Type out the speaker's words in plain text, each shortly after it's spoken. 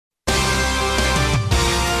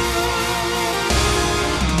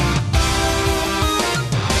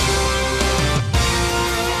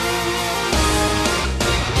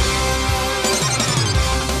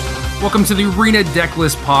Welcome to the Arena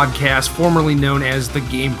Decklists Podcast, formerly known as the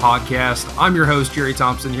GAM Podcast. I'm your host, Jerry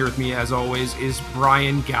Thompson. Here with me, as always, is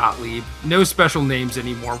Brian Gottlieb. No special names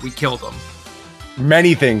anymore. We killed them.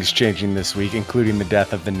 Many things changing this week, including the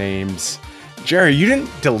death of the names. Jerry, you didn't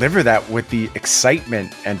deliver that with the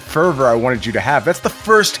excitement and fervor I wanted you to have. That's the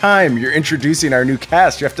first time you're introducing our new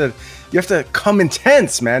cast. You have to come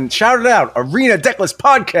intense, man. Shout it out. Arena Decklists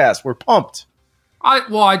Podcast. We're pumped.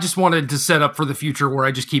 I just wanted to set up for the future where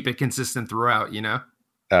I just keep it consistent throughout, you know?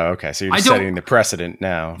 Oh, okay. So you're setting the precedent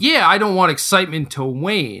now. Yeah, I don't want excitement to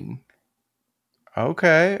wane.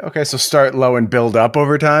 Okay. So start low and build up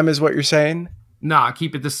over time is what you're saying? Nah,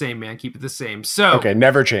 keep it the same, man. Keep it the same. So okay,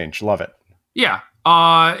 never change. Love it. Yeah.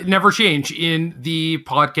 Never change in the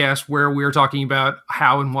podcast where we're talking about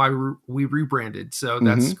how and why we rebranded. So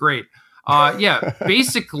that's great. Yeah,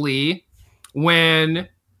 basically when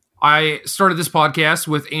I started this podcast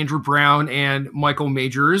with Andrew Brown and Michael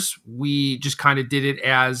Majors, we just kind of did it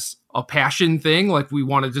as a passion thing. Like, we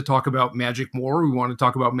wanted to talk about Magic more. We wanted to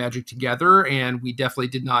talk about Magic together, and we definitely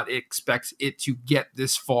did not expect it to get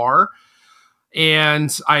this far.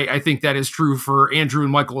 And I think that is true for Andrew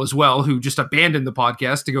and Michael as well, who just abandoned the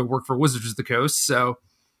podcast to go work for Wizards of the Coast. So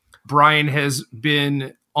Brian has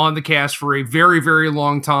been on the cast for a very, very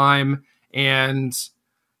long time, and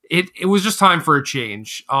it was just time for a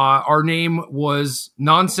change. Our name was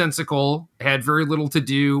nonsensical, had very little to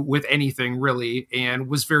do with anything really, and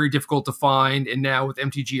was very difficult to find. And now with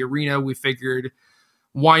MTG Arena, we figured,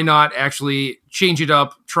 why not actually change it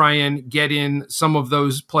up, try and get in some of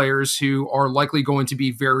those players who are likely going to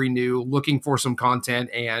be very new, looking for some content,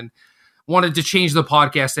 and wanted to change the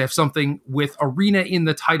podcast to have something with Arena in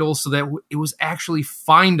the title so that it was actually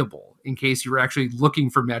findable in case you were actually looking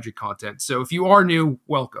for Magic content. So if you are new,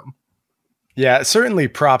 welcome. Yeah, certainly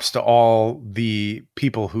props to all the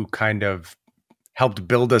people who kind of helped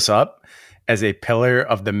build us up as a pillar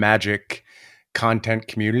of the Magic content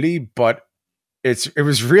community, but it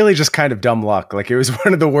was really just kind of dumb luck. Like, it was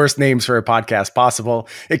one of the worst names for a podcast possible.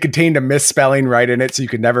 It contained a misspelling right in it, so you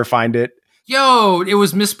could never find it. Yo, it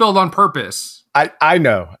was misspelled on purpose. I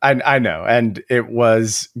know. And it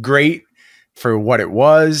was great for what it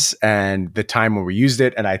was and the time when we used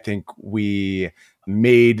it. And I think we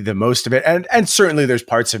made the most of it. And certainly there's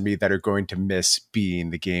parts of me that are going to miss being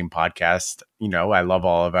the GAM Podcast. You know, I love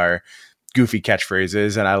all of our goofy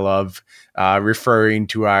catchphrases, and I love referring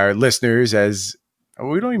to our listeners as,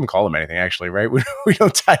 we don't even call them anything actually, right? We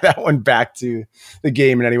don't tie that one back to the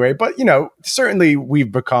game in any way, but you know, certainly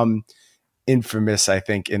we've become infamous, I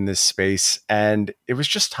think, in this space, and it was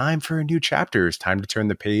just time for a new chapter. It's time to turn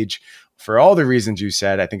the page for all the reasons you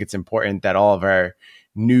said. I think it's important that all of our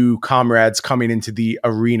new comrades coming into the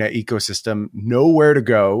Arena ecosystem know where to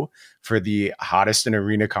go for the hottest in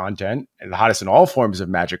Arena content and the hottest in all forms of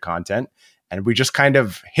Magic content. And we just kind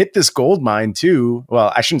of hit this gold mine too.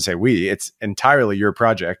 Well, I shouldn't say we, it's entirely your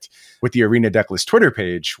project with the Arena Decklist Twitter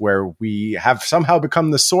page, where we have somehow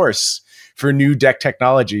become the source for new deck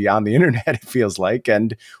technology on the internet, it feels like.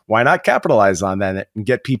 And why not capitalize on that and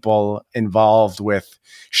get people involved with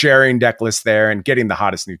sharing deck lists there and getting the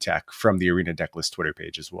hottest new tech from the Arena Decklist Twitter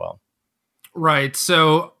page as well. Right.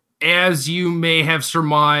 So as you may have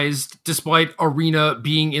surmised, despite Arena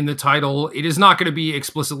being in the title, it is not going to be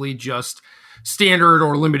explicitly just standard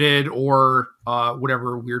or limited or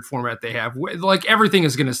whatever weird format they have. Like, everything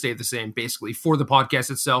is going to stay the same basically for the podcast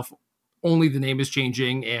itself. Only the name is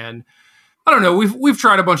changing. And I don't know, we've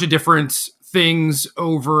tried a bunch of different things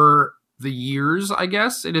over the years, I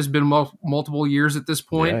guess. It has been multiple years at this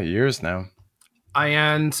point. Yeah, years now.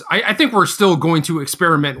 And I think we're still going to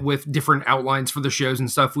experiment with different outlines for the shows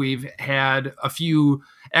and stuff. We've had a few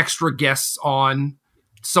extra guests on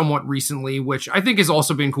somewhat recently, which I think has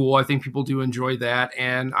also been cool. I think people do enjoy that.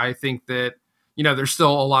 And I think that, you know, there's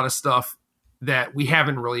still a lot of stuff that we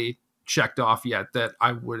haven't really checked off yet that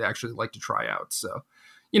I would actually like to try out. So,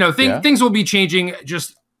 you know, things will be changing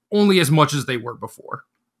just only as much as they were before.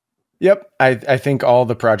 Yep. I think all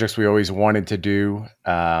the projects we always wanted to do,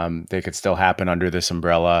 they could still happen under this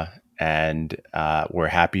umbrella. And we're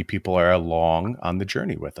happy people are along on the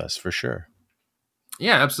journey with us, for sure.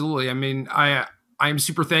 Yeah, absolutely. I mean, I'm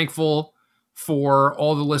super thankful for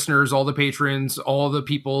all the listeners, all the patrons, all the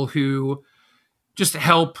people who just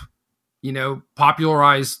help, you know,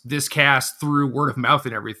 popularize this cast through word of mouth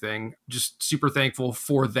and everything. Just super thankful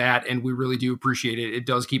for that. And we really do appreciate it. It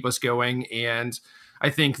does keep us going. And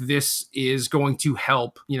I think this is going to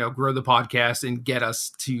help, you know, grow the podcast and get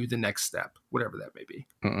us to the next step, whatever that may be.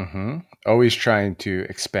 Mm-hmm. Always trying to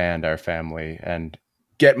expand our family and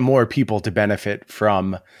get more people to benefit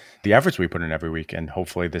from the efforts we put in every week. And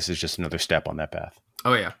hopefully this is just another step on that path.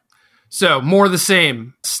 Oh, yeah. So, more of the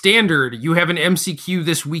same. Standard, you have an MCQ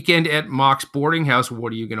this weekend at Mock's Boarding House.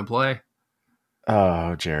 What are you going to play?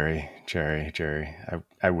 Oh, Gerry.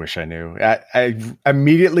 I wish I knew. I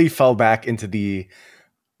immediately fell back into the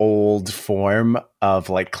old form of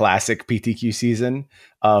like classic PTQ season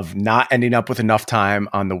of not ending up with enough time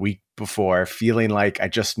on the week before, feeling like I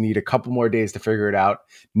just need a couple more days to figure it out,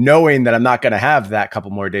 knowing that I'm not going to have that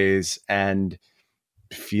couple more days, and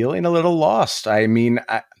feeling a little lost. I mean,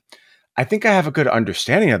 I think I have a good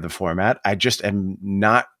understanding of the format. I just am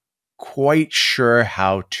not quite sure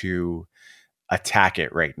how to attack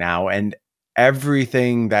it right now. And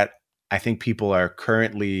everything that I think people are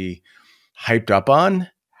currently hyped up on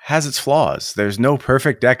has its flaws. There's no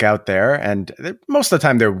perfect deck out there, and most of the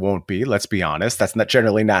time there won't be, let's be honest. That's not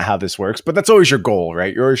generally not how this works, but that's always your goal,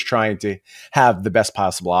 right? You're always trying to have the best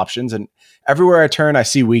possible options, and everywhere I turn, I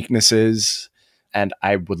see weaknesses, and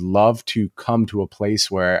I would love to come to a place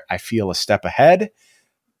where I feel a step ahead.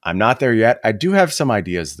 I'm not there yet. I do have some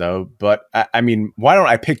ideas though, but I mean, why don't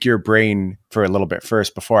I pick your brain for a little bit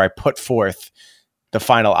first before I put forth the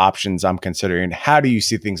final options I'm considering? How do you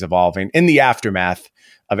see things evolving in the aftermath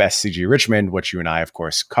of SCG Richmond, which you and I, of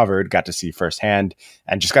course, covered, got to see firsthand,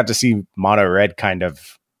 and just got to see Mono Red kind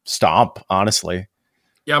of stomp, honestly.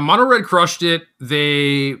 Yeah, Mono Red crushed it.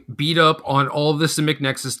 They beat up on all of the Simic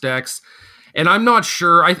Nexus decks. And I'm not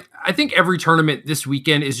sure. I think every tournament this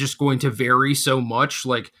weekend is just going to vary so much.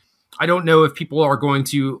 Like, I don't know if people are going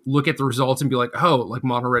to look at the results and be like, oh, like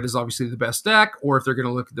Mono Red is obviously the best deck, or if they're going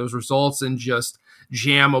to look at those results and just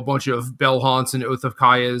jam a bunch of Bellhaunts and Oath of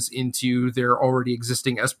Kayas into their already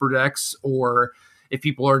existing Esper decks, or if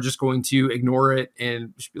people are just going to ignore it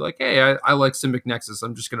and just be like, hey, I like Simic Nexus.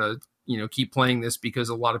 I'm just going to, keep playing this because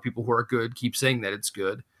a lot of people who are good keep saying that it's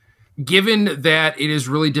good. Given that it is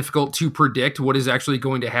really difficult to predict what is actually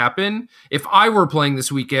going to happen, if I were playing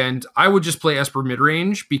this weekend, I would just play Esper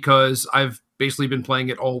midrange because I've basically been playing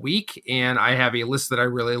it all week and I have a list that I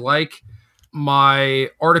really like. My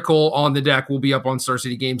article on the deck will be up on Star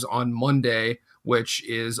City Games on Monday, which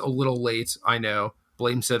is a little late, I know.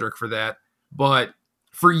 Blame Cedric for that. But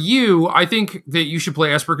for you, I think that you should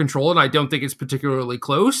play Esper Control, and I don't think it's particularly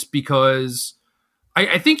close because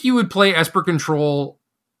I think you would play Esper Control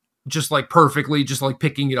just like perfectly, just like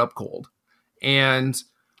picking it up cold. And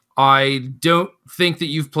I don't think that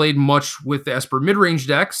you've played much with the Esper mid-range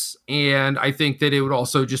decks, and I think that it would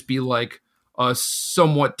also just be like a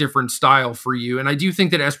somewhat different style for you. And I do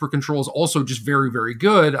think that Esper Control is also just very, very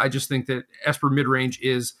good. I just think that Esper mid-range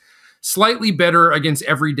is slightly better against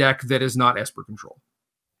every deck that is not Esper Control.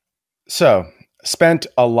 So, spent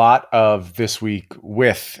a lot of this week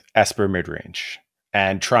with Esper mid-range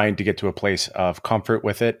and trying to get to a place of comfort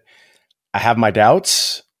with it. I have my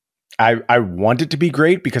doubts. I want it to be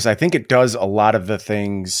great because I think it does a lot of the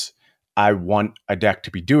things I want a deck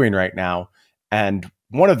to be doing right now. And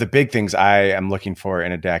one of the big things I am looking for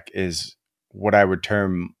in a deck is what I would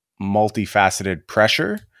term multifaceted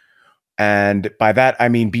pressure. And by that, I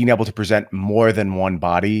mean being able to present more than one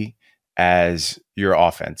body as your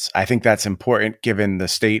offense. I think that's important given the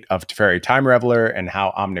state of Teferi Time Reveler and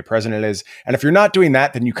how omnipresent it is. And if you're not doing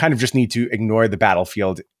that, then you kind of just need to ignore the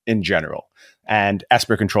battlefield in general. And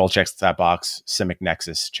Esper Control checks that box. Simic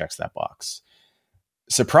Nexus checks that box.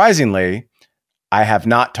 Surprisingly, I have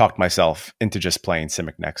not talked myself into just playing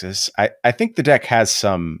Simic Nexus. I think the deck has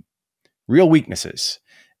some real weaknesses.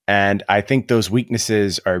 And I think those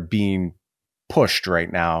weaknesses are being pushed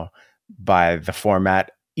right now by the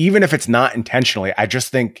format. Even if it's not intentionally, I just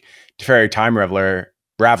think Teferi Time Raveler,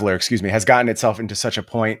 has gotten itself into such a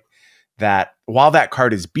point that while that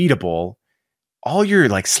card is beatable, all your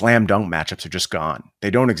like slam dunk matchups are just gone. They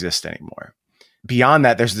don't exist anymore. Beyond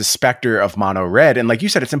that, there's the specter of mono red. And like you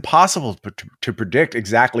said, it's impossible to predict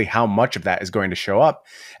exactly how much of that is going to show up.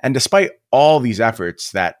 And despite all these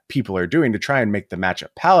efforts that people are doing to try and make the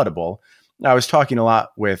matchup palatable, I was talking a lot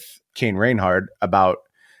with Kane Reinhard about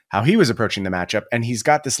how he was approaching the matchup. And he's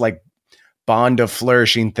got this like bond of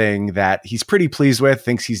flourishing thing that he's pretty pleased with,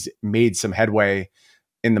 thinks he's made some headway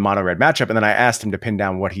in the mono red matchup. And then I asked him to pin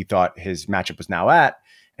down what he thought his matchup was now at.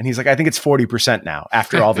 And he's like, I think it's 40% now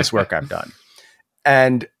after all this work I've done.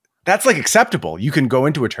 And that's like acceptable. You can go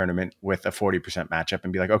into a tournament with a 40% matchup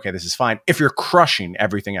and be like, okay, this is fine if you're crushing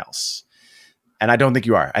everything else. And I don't think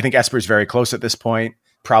you are. I think Esper is very close at this point,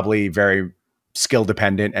 probably very skill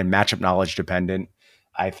dependent and matchup knowledge dependent.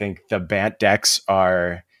 I think the Bant decks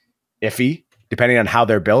are iffy, depending on how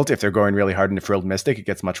they're built. If they're going really hard into Frilled Mystic, it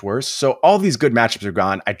gets much worse. So all these good matchups are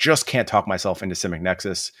gone. I just can't talk myself into Simic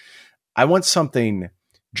Nexus. I want something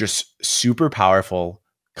just super powerful,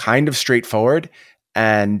 kind of straightforward.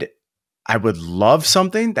 And I would love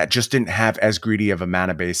something that just didn't have as greedy of a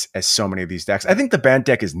mana base as so many of these decks. I think the Bant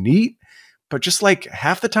deck is neat, but just like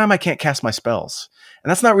half the time I can't cast my spells. And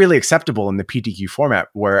that's not really acceptable in the PTQ format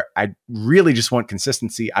where I really just want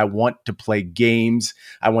consistency. I want to play games.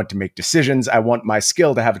 I want to make decisions. I want my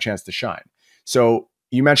skill to have a chance to shine. So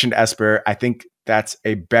you mentioned Esper. I think that's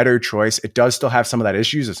a better choice. It does still have some of that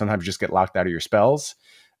issues of sometimes you just get locked out of your spells,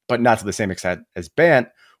 but not to the same extent as Bant.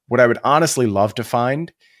 What I would honestly love to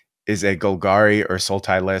find is a Golgari or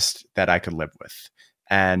Sultai list that I could live with.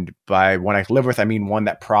 And by one I could live with, I mean one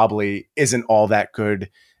that probably isn't all that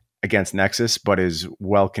good against Nexus, but is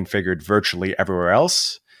well configured virtually everywhere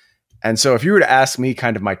else. And so if you were to ask me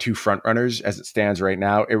kind of my two front runners as it stands right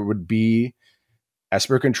now, it would be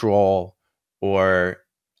Esper Control or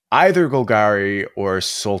either Golgari or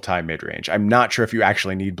Sultai midrange. I'm not sure if you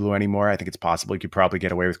actually need blue anymore. I think it's possible you could probably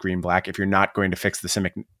get away with green-black if you're not going to fix the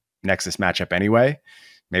Simic Nexus matchup anyway.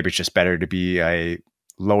 Maybe it's just better to be a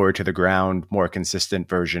lower to the ground, more consistent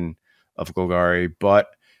version of Golgari, but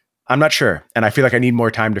I'm not sure. And I feel like I need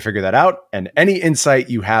more time to figure that out. And any insight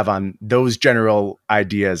you have on those general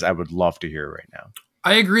ideas, I would love to hear right now.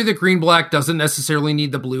 I agree that green-black doesn't necessarily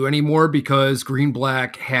need the blue anymore because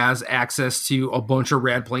green-black has access to a bunch of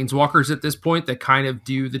rad planeswalkers at this point that kind of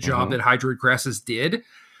do the job that Hydroid Crassus did.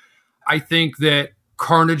 I think that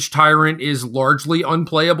Carnage Tyrant is largely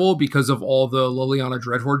unplayable because of all the Liliana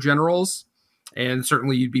Dreadhorde generals. And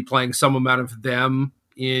certainly you'd be playing some amount of them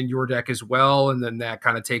in your deck as well. And then that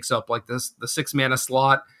kind of takes up like the 6 mana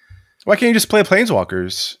slot. Why can't you just play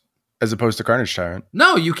planeswalkers as opposed to Carnage Tyrant?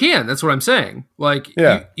 No, you can. That's what I'm saying. Like,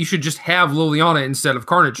 you should just have Liliana instead of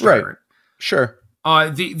Carnage Tyrant. Right. Sure.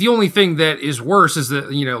 The only thing that is worse is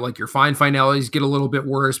that, like your finalities get a little bit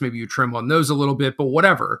worse. Maybe you trim on those a little bit, but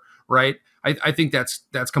whatever, right? I think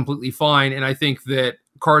that's completely fine. And I think that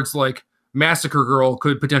cards like Massacre Girl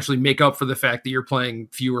could potentially make up for the fact that you're playing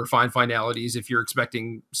fewer finalities if you're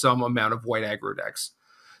expecting some amount of white aggro decks.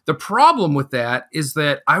 The problem with that is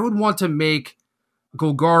that I would want to make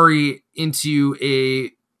Golgari into a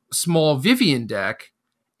small Vivian deck,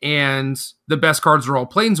 and the best cards are all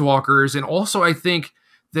planeswalkers. And also I think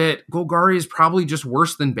that Golgari is probably just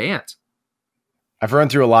worse than Bant. I've run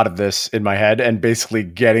through a lot of this in my head and basically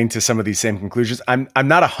getting to some of these same conclusions. I'm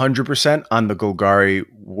not 100% on the Golgari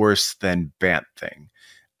worse than Bant thing.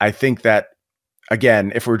 I think that,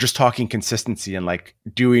 again, if we're just talking consistency and like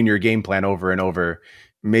doing your game plan over and over,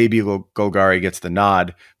 maybe Golgari gets the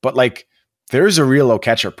nod. But like, there's a real low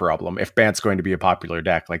catch-up problem if Bant's going to be a popular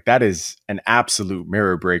deck. Like, that is an absolute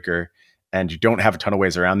mirror breaker, and you don't have a ton of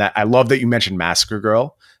ways around that. I love that you mentioned Massacre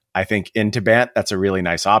Girl. I think into Bant, that's a really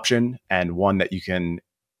nice option and one that you can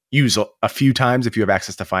use a few times if you have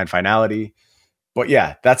access to finality. But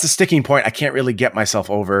yeah, that's a sticking point I can't really get myself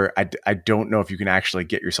over. I don't know if you can actually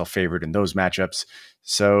get yourself favored in those matchups.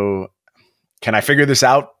 So can I figure this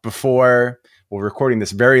out before we're recording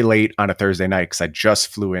this very late on a Thursday night because I just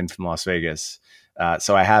flew in from Las Vegas.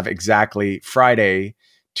 So I have exactly Friday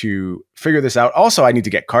to figure this out. Also, I need to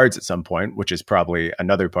get cards at some point, which is probably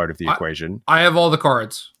another part of the equation. I have all the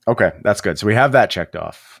cards. Okay, that's good. So we have that checked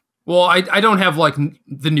off. Well, I don't have like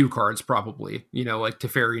the new cards probably, like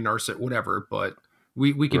Teferi, Narset, whatever, but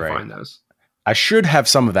we can find those. I should have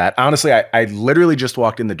some of that. Honestly, I literally just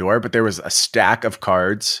walked in the door, but there was a stack of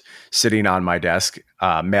cards sitting on my desk,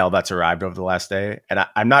 mail that's arrived over the last day. And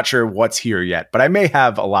I'm not sure what's here yet, but I may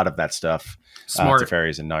have a lot of that stuff.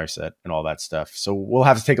 Teferis and Narset and all that stuff. So we'll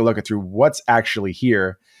have to take a look through what's actually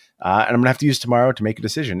here. And I'm going to have to use tomorrow to make a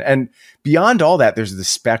decision. And beyond all that, there's the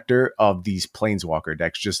specter of these Planeswalker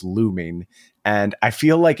decks just looming. And I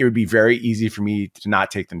feel like it would be very easy for me to not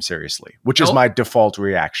take them seriously, which is my default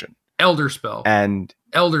reaction. Elder Spell.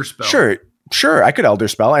 Sure, I could Elder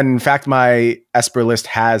Spell. And in fact, my Esper list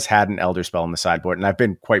has had an Elder Spell on the sideboard, and I've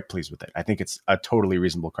been quite pleased with it. I think it's a totally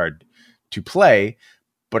reasonable card to play.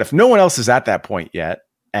 But if no one else is at that point yet,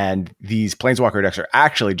 and these Planeswalker decks are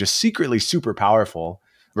actually just secretly super powerful,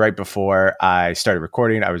 right before I started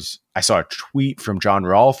recording, I saw a tweet from John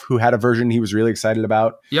Rolfe, who had a version he was really excited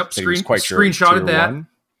about. Yep, screenshotted that.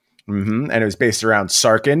 And it was based around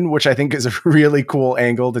Sarkhan, which I think is a really cool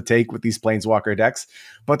angle to take with these Planeswalker decks.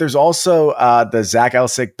 But there's also the Zach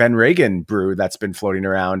Elsick, Ben Reagan brew that's been floating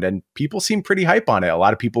around, and people seem pretty hype on it. A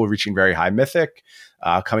lot of people reaching very high mythic,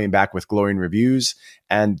 coming back with glowing reviews.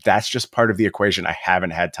 And that's just part of the equation I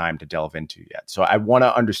haven't had time to delve into yet. So I want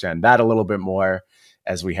to understand that a little bit more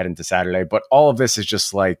as we head into Saturday. But all of this is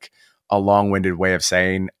just like a long-winded way of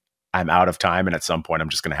saying I'm out of time, and at some point I'm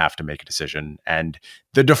just going to have to make a decision. And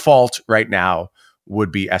the default right now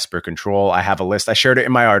would be Esper Control. I have a list. I shared it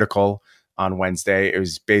in my article on Wednesday. It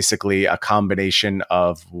was basically a combination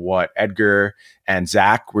of what Edgar and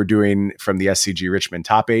Zach were doing from the SCG Richmond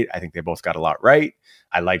top 8. I think they both got a lot right.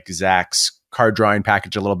 I liked Zach's card drawing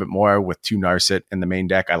package a little bit more with 2 Narset in the main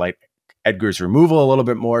deck. I like Edgar's removal a little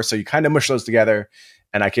bit more. So you kind of mush those together.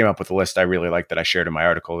 And I came up with a list I really liked that I shared in my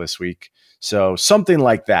article this week. So something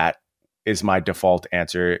like that is my default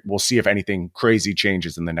answer. We'll see if anything crazy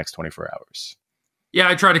changes in the next 24 hours. Yeah,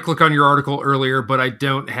 I tried to click on your article earlier, but I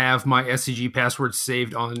don't have my SCG password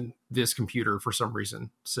saved on this computer for some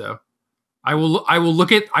reason. So I will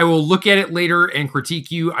look at it later and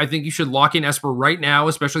critique you. I think you should lock in Esper right now,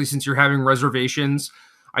 especially since you're having reservations.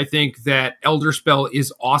 I think that Elder Spell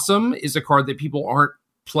is awesome, is a card that people aren't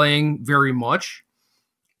playing very much.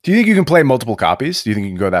 Do you think you can play multiple copies? Do you think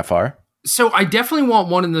you can go that far? So I definitely want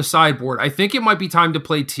 1 in the sideboard. I think it might be time to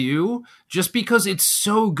play 2, just because it's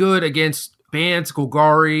so good against Bant,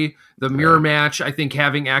 Golgari, the mirror match. I think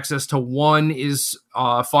having access to 1 is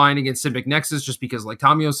fine against Simic Nexus, just because like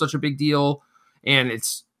Tamio is such a big deal and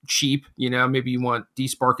it's cheap. You know, maybe you want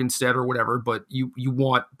D-Spark instead or whatever, but you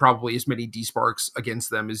want probably as many D-Sparks against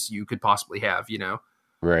them as you could possibly have, you know?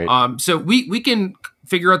 Right. So we can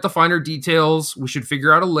figure out the finer details. We should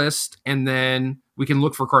figure out a list, and then we can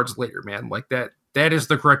look for cards later, man. Like that is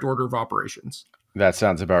the correct order of operations. That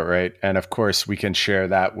sounds about right. And of course, we can share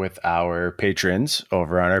that with our patrons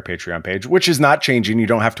over on our Patreon page, which is not changing. You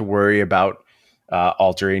don't have to worry about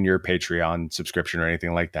altering your Patreon subscription or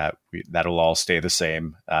anything like that. That'll all stay the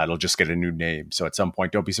same. It'll just get a new name. So at some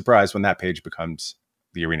point, don't be surprised when that page becomes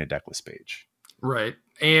the Arena Decklist page. Right.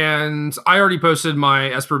 And I already posted my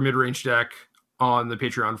Esper mid-range deck on the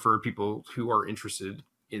Patreon for people who are interested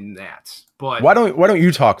in that. But why don't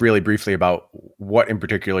you talk really briefly about what in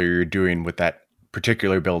particular you're doing with that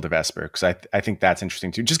particular build of Esper? Because I think that's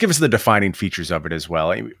interesting too. Just give us the defining features of it as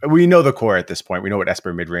well. We know the core at this point. We know what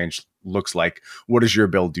Esper mid-range looks like. What does your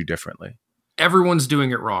build do differently? Everyone's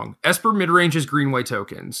doing it wrong. Esper mid-range is green-white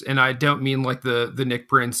tokens. And I don't mean like the Nick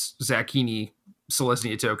Prince, Zachini,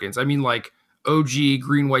 Selesnya tokens. I mean like OG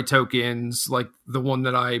green white tokens, like the one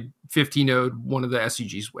that I 15-0'd one of the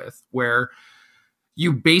SCGs with, where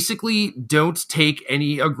you basically don't take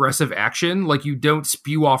any aggressive action. Like you don't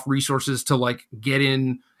spew off resources to like get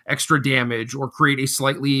in extra damage or create a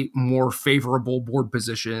slightly more favorable board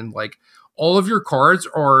position. Like all of your cards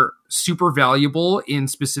are super valuable in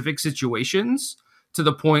specific situations, to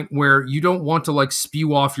the point where you don't want to like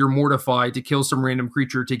spew off your Mortify to kill some random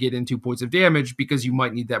creature to get in 2 points of damage, because you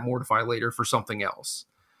might need that Mortify later for something else.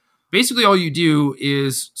 Basically, all you do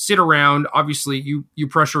is sit around. Obviously, you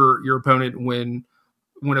pressure your opponent when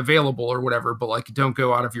available or whatever, but like don't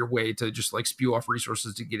go out of your way to just like spew off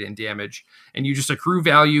resources to get in damage. And you just accrue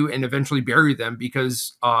value and eventually bury them,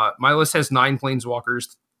 because my list has 9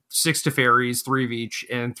 Planeswalkers, 6 Teferis, 3 of each,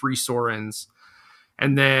 and 3 Sorens.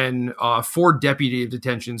 And then 4 Deputy of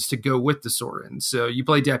Detentions to go with the Sorin. So you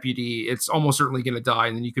play Deputy, it's almost certainly going to die,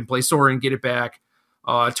 and then you can play Sorin, get it back,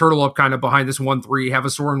 turtle up kind of behind this 1/3, have a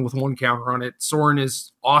Sorin with 1 counter on it. Sorin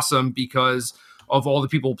is awesome because of all the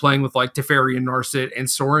people playing with like Teferi and Narset, and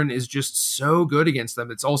Sorin is just so good against them.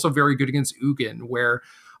 It's also very good against Ugin, where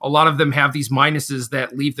a lot of them have these minuses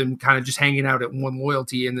that leave them kind of just hanging out at 1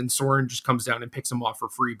 loyalty, and then Sorin just comes down and picks them off for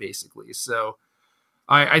free, basically. So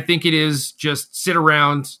I think it is just sit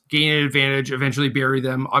around, gain an advantage, eventually bury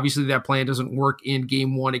them. Obviously, that plan doesn't work in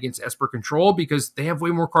game 1 against Esper Control, because they have way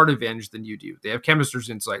more card advantage than you do. They have Chemister's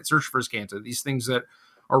Insight, Search for Scanta, these things that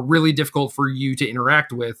are really difficult for you to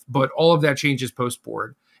interact with, but all of that changes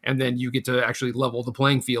post-board. And then you get to actually level the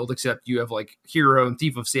playing field, except you have like Hero and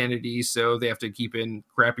Thief of Sanity, so they have to keep in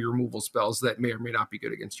crappy removal spells that may or may not be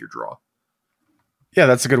good against your draw. Yeah,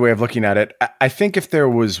 that's a good way of looking at it. I think if there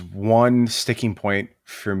was one sticking point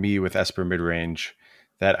for me with Esper midrange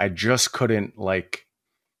that I just couldn't like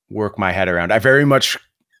work my head around, I very much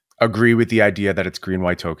agree with the idea that it's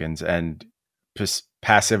green-white tokens and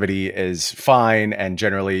passivity is fine, and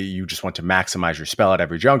generally you just want to maximize your spell at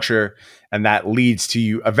every juncture, and that leads to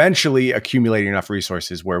you eventually accumulating enough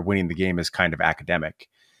resources where winning the game is kind of academic.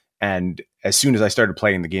 And as soon as I started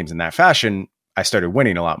playing the games in that fashion, I started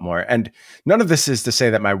winning a lot more. And none of this is to say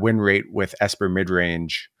that my win rate with Esper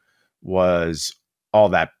midrange was all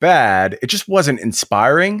that bad. It just wasn't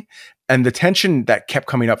inspiring. And the tension that kept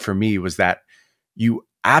coming up for me was that you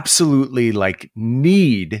absolutely like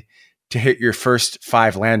need to hit your first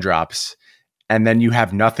 5 land drops, and then you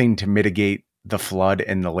have nothing to mitigate the flood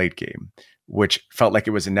in the late game, which felt like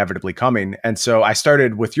it was inevitably coming. And so I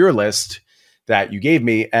started with your list that you gave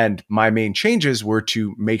me, and my main changes were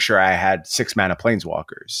to make sure I had 6 mana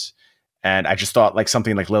planeswalkers. And I just thought like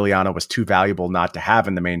something like Liliana was too valuable not to have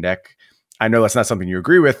in the main deck. I know that's not something you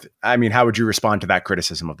agree with. I mean, how would you respond to that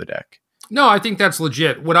criticism of the deck? No, I think that's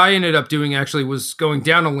legit. What I ended up doing actually was going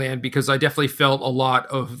down a land because I definitely felt a lot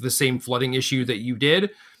of the same flooding issue that you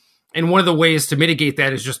did. And one of the ways to mitigate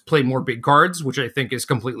that is just play more big cards, which I think is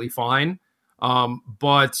completely fine.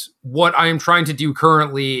 But what I am trying to do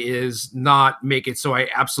currently is not make it so I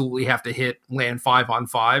absolutely have to hit land 5 on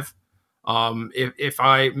 5. If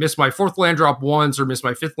I miss my 4th land drop once or miss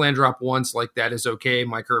my 5th land drop once, like that is okay.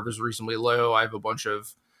 My curve is reasonably low. I have a bunch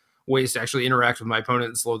of ways to actually interact with my opponent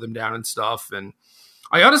and slow them down and stuff. And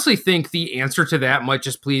I honestly think the answer to that might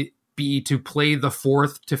just be to play the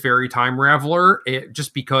 4th Teferi Time Raveler,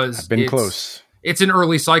 just because I've been close. It's an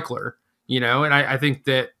early cycler, and I think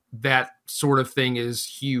that sort of thing is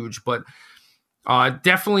huge, but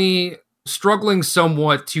definitely struggling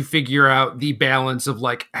somewhat to figure out the balance of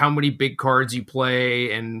like how many big cards you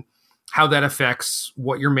play and how that affects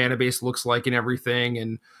what your mana base looks like and everything.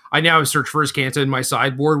 And I now have Search for Azcanta in my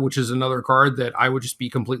sideboard, which is another card that I would just be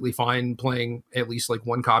completely fine playing at least like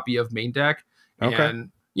one copy of main deck. Okay.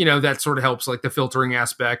 And, that sort of helps like the filtering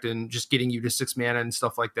aspect and just getting you to 6 mana and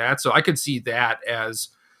stuff like that. So I could see that as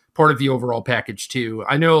part of the overall package too.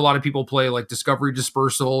 I know a lot of people play like Discovery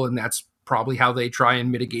Dispersal, and that's probably how they try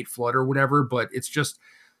and mitigate flood or whatever, but it's just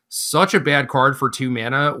such a bad card for 2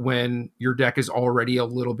 mana when your deck is already a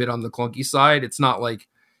little bit on the clunky side. It's not like,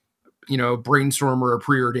 Brainstorm or a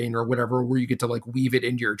Preordain or whatever, where you get to like weave it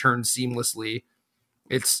into your turn seamlessly.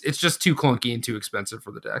 It's just too clunky and too expensive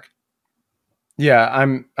for the deck. Yeah,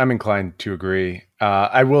 I'm inclined to agree.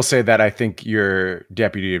 I will say that I think your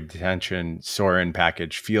Deputy of Detention Sorin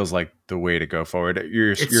package feels like the way to go forward.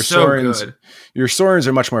 Your Sorins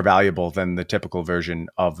are much more valuable than the typical version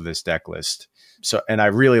of this deck list. So, and I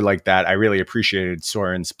really like that. I really appreciated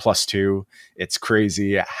Sorin's +2. It's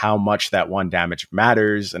crazy how much that 1 damage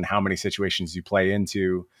matters and how many situations you play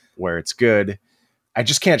into where it's good. I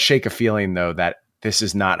just can't shake a feeling though that this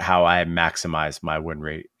is not how I maximize my win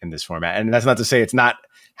rate in this format. And that's not to say it's not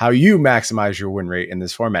how you maximize your win rate in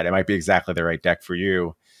this format. It might be exactly the right deck for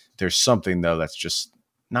you. There's something though that's just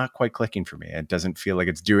not quite clicking for me. It doesn't feel like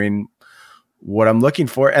it's doing what I'm looking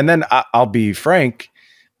for. And then I'll be frank,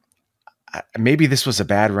 maybe this was a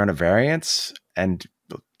bad run of variants, and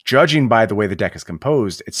judging by the way the deck is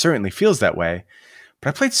composed, it certainly feels that way. But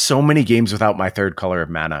I played so many games without my 3rd color of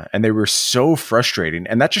mana, and they were so frustrating.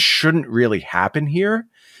 And that just shouldn't really happen here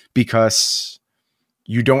because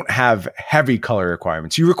you don't have heavy color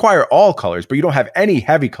requirements. You require all colors, but you don't have any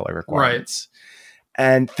heavy color requirements. Right.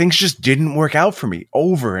 And things just didn't work out for me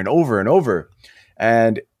over and over and over.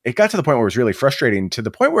 And it got to the point where it was really frustrating, to the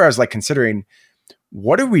point where I was like considering,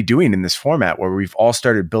 what are we doing in this format where we've all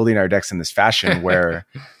started building our decks in this fashion where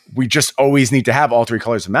we just always need to have all 3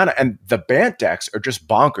 colors of mana? And the Bant decks are just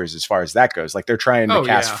bonkers as far as that goes. Like they're trying to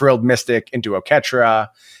cast Frilled Mystic into Oketra,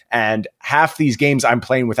 and half these games I'm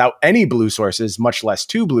playing without any blue sources, much less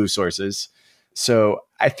 2 blue sources. So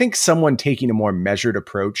I think someone taking a more measured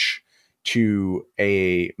approach to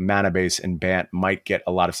a mana base in Bant might get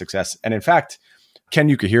a lot of success. And in fact, Ken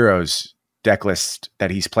Yukihiro's deck list that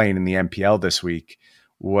he's playing in the MPL this week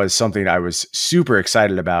was something I was super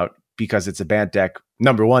excited about, because it's a Bant deck,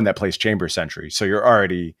 number one, that plays Chamber Sentry. So you're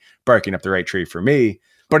already barking up the right tree for me,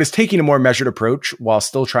 but it's taking a more measured approach while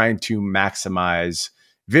still trying to maximize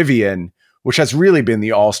Vivian, which has really been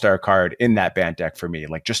the all-star card in that Bant deck for me.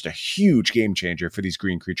 Like just a huge game changer for these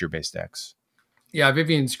green creature-based decks. Yeah,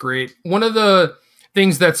 Vivian's great. One of the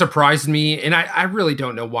things that surprised me, and I really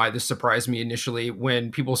don't know why this surprised me initially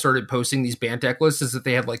when people started posting these Bant deck lists, is that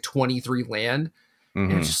they had like 23 land. Mm-hmm.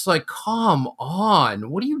 And it's just like, come on,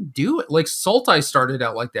 what do you do? Like Sultai started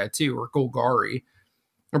out like that too, or Golgari,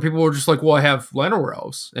 where people were just like, well, I have Llanowar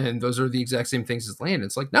Elves, and those are the exact same things as land.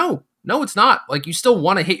 It's like, no, it's not. Like you still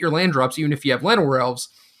want to hit your land drops even if you have Llanowar Elves.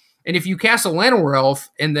 And if you cast a Llanowar Elf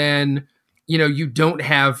and then you don't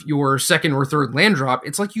have your 2nd or 3rd land drop,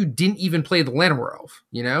 it's like you didn't even play the Llanowar Elf,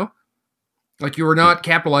 Like you were not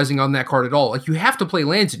capitalizing on that card at all. Like you have to play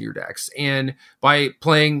lands in your decks. And by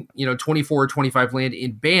playing, 24 or 25 land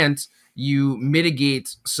in Bant, you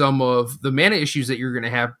mitigate some of the mana issues that you're going to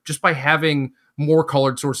have just by having more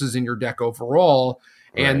colored sources in your deck overall.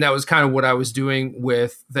 Right. And that was kind of what I was doing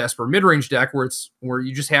with the Esper midrange deck, where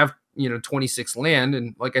you just have, 26 land.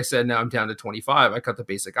 And like I said, now I'm down to 25. I cut the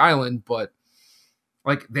basic island, but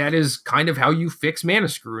like that is kind of how you fix Mana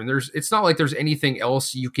Screw. And it's not like there's anything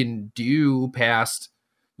else you can do past,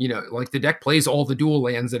 like the deck plays all the dual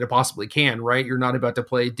lands that it possibly can, right? You're not about to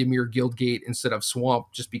play Dimir Guildgate instead of Swamp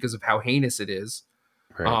just because of how heinous it is.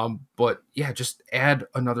 Right. But yeah, just add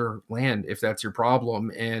another land if that's your problem.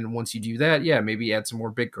 And once you do that, yeah, maybe add some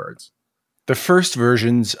more big cards. The first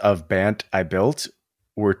versions of Bant I built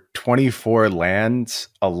were 24 lands,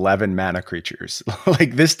 11 mana creatures.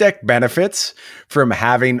 Like, this deck benefits from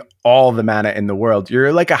having all the mana in the world.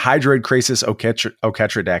 You're like a Hydroid Krasis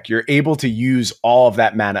Oketra deck. You're able to use all of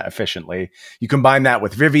that mana efficiently. You combine that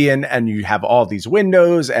with Vivien and you have all these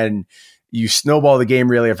windows and you snowball the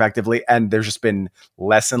game really effectively. And there's just been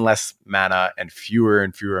less and less mana and fewer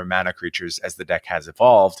mana creatures as the deck has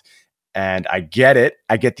evolved. And I get it.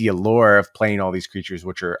 I get the allure of playing all these creatures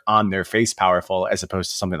which are on their face powerful, as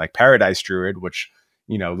opposed to something like Paradise Druid, which,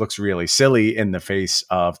 you know, looks really silly in the face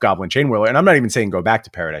of Goblin Chainwhirler. And I'm not even saying go back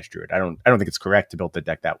to Paradise Druid. I don't think it's correct to build the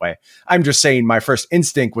deck that way. I'm just saying my first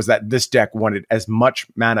instinct was that this deck wanted as much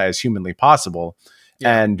mana as humanly possible.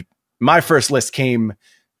 Yeah. And my first list came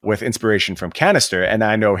with inspiration from Canister, and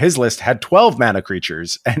I know his list had 12 mana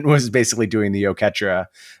creatures and was basically doing the Oketra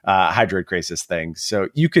Hydroid Krasis thing. So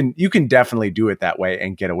you can definitely do it that way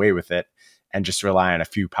and get away with it and just rely on a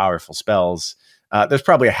few powerful spells. There's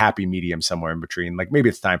probably a happy medium somewhere in between. Like, maybe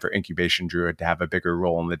it's time for Incubation Druid to have a bigger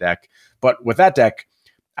role in the deck. But with that deck,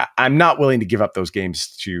 I'm not willing to give up those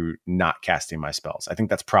games to not casting my spells. I think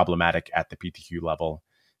that's problematic at the PTQ level.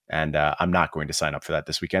 And I'm not going to sign up for that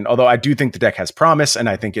this weekend. Although I do think the deck has promise, and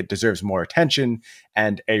I think it deserves more attention.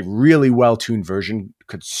 And a really well-tuned version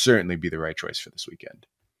could certainly be the right choice for this weekend.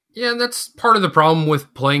 Yeah, and that's part of the problem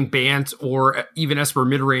with playing Bant or even Esper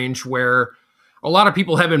midrange, where a lot of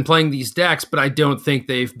people have been playing these decks, but I don't think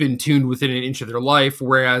they've been tuned within an inch of their life.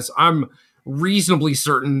 Whereas I'm reasonably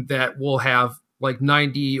certain that we'll have like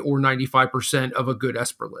 90 or 95% of a good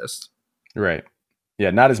Esper list. Right. Yeah,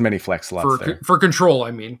 not as many flex slots for control, I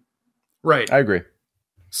mean. Right. I agree.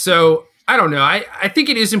 So, I don't know. I think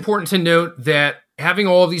it is important to note that having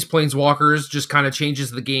all of these planeswalkers just kind of changes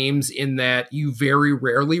the games in that you very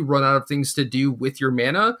rarely run out of things to do with your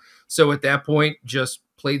mana. So, at that point, just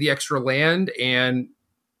play the extra land and,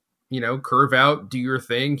 you know, curve out, do your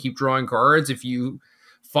thing, keep drawing cards. If you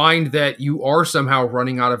find that you are somehow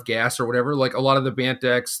running out of gas or whatever, like a lot of the Bant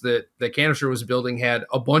decks that Canister was building had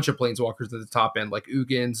a bunch of planeswalkers at the top end, like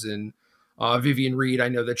Ugins and Vivien Reid. I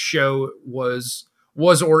know that Show was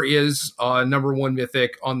or is number one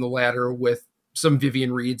mythic on the ladder with some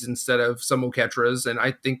Vivien Reids instead of some Oketras, and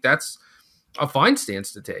I think that's a fine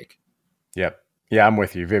stance to take. Yep. Yeah, I'm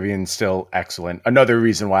with you. Vivien's still excellent. Another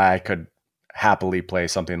reason why I could happily play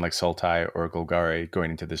something like Sultai or Golgari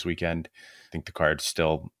going into this weekend. I think the card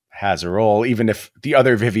still has a role, even if the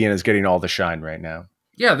other Vivien is getting all the shine right now.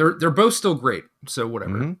 Yeah, they're both still great. So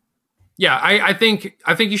whatever. Mm-hmm. Yeah, I think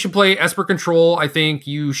you should play Esper Control. I think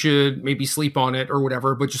you should maybe sleep on it or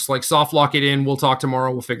whatever, but just like soft lock it in. We'll talk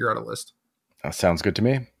tomorrow. We'll figure out a list. That sounds good to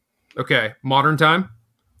me. Okay, Modern time?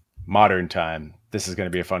 Modern time. This is going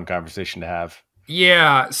to be a fun conversation to have.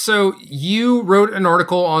 Yeah, so you wrote an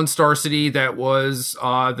article on Star City that was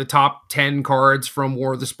the top 10 cards from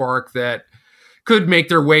War of the Spark that could make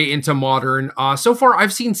their way into Modern. So far,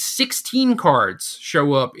 I've seen 16 cards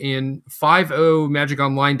show up in 5.0 Magic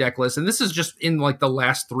Online deck lists, and this is just in like the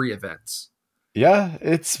last 3 events. Yeah,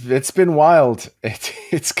 it's been wild.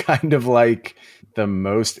 It's kind of like the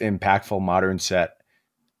most impactful Modern set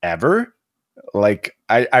ever. Like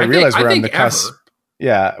I realize we're on the cusp. Ever.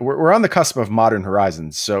 Yeah, we're on the cusp of Modern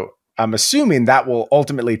Horizons, so I'm assuming that will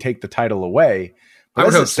ultimately take the title away. But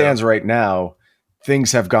as it stands right now,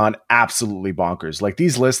 things have gone absolutely bonkers. Like,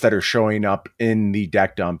 these lists that are showing up in the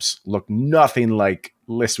deck dumps look nothing like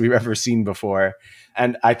lists we've ever seen before.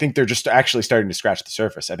 And I think they're just actually starting to scratch the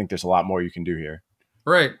surface. I think there's a lot more you can do here.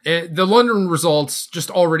 Right. The London results just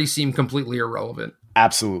already seem completely irrelevant.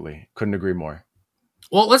 Absolutely. Couldn't agree more.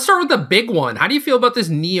 Well, let's start with the big one. How do you feel about this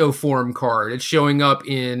Neoform card? It's showing up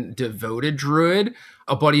in Devoted Druid.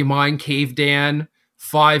 A buddy of mine, Cave Dan,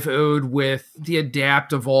 5-0'd with the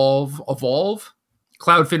Adapt, Evolve,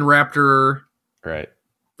 Cloudfin Raptor. Right.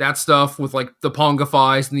 That stuff with like the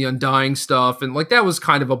Pongifies and the Undying stuff. And like that was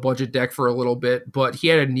kind of a budget deck for a little bit, but he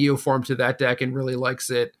had a Neoform to that deck and really likes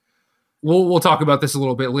it. We'll talk about this a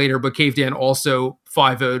little bit later, but Cave Dan also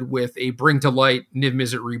 5-0'd with a Bring to Light Niv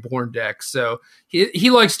Mizzet Reborn deck. So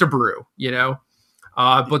he likes to brew, you know?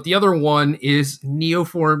 But the other one is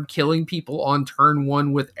Neoform killing people on turn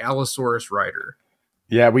 1 with Allosaurus Rider.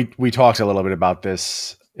 Yeah, we talked a little bit about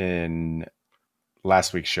this in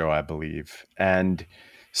last week's show, I believe. And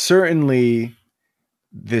certainly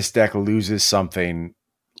this deck loses something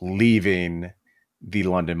leaving the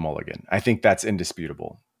London Mulligan. I think that's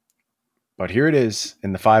indisputable. But here it is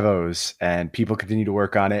in the 5-0s, and people continue to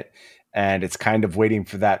work on it. And it's kind of waiting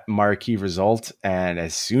for that marquee result. And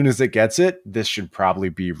as soon as it gets it, this should probably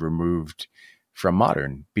be removed from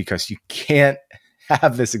Modern, because you can't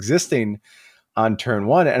have this existing on turn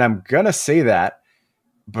one. And I'm going to say that,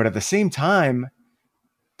 but at the same time,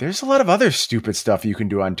 there's a lot of other stupid stuff you can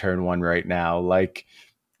do on turn one right now. Like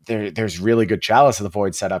there's really good Chalice of the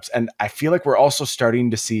Void setups. And I feel like we're also starting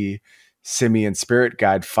to see Simian Spirit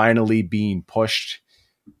Guide finally being pushed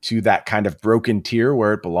to that kind of broken tier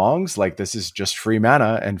where it belongs. Like this is just free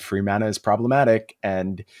mana, and free mana is problematic.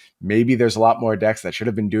 And maybe there's a lot more decks that should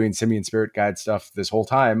have been doing Simian Spirit Guide stuff this whole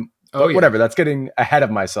time. But whatever, that's getting ahead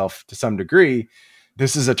of myself to some degree.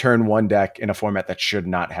 This is a turn one deck in a format that should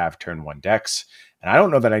not have turn one decks. And I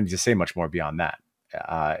don't know that I need to say much more beyond that.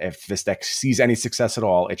 If this deck sees any success at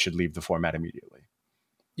all, it should leave the format immediately.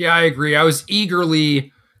 Yeah, I agree. I was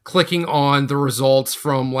eagerly clicking on the results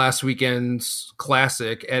from last weekend's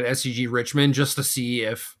Classic at SCG Richmond just to see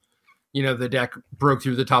if, the deck broke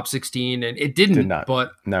through the top 16, and it didn't. Did not.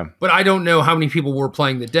 But no. But I don't know how many people were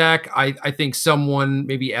playing the deck. I think someone,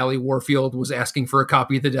 maybe Allie Warfield, was asking for a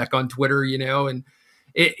copy of the deck on Twitter, and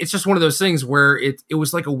it's just one of those things where it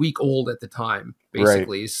was like a week old at the time,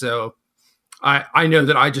 basically. Right. So I know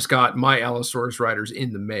that I just got my Allosaurus Riders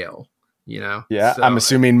in the mail, Yeah, so, I'm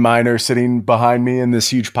assuming mine are sitting behind me in this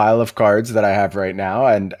huge pile of cards that I have right now.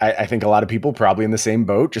 And I think a lot of people probably in the same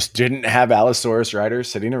boat just didn't have Allosaurus Riders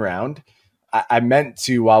sitting around. I meant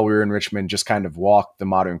to, while we were in Richmond, just kind of walk the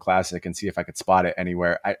Modern Classic and see if I could spot it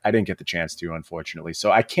anywhere. I didn't get the chance to, unfortunately.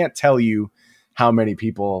 So I can't tell you how many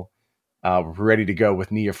people were ready to go with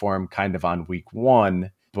Neoform kind of on week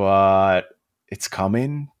one, but it's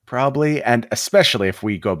coming probably. And especially if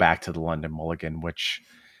we go back to the London Mulligan, which,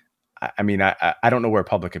 I mean, I don't know where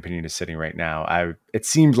public opinion is sitting right now. It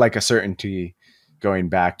seemed like a certainty going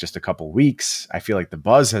back just a couple weeks. I feel like the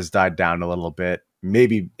buzz has died down a little bit,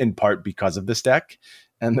 maybe in part because of this deck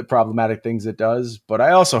and the problematic things it does. But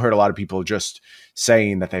I also heard a lot of people just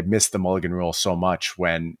saying that they missed the Mulligan rule so much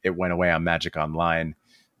when it went away on Magic Online.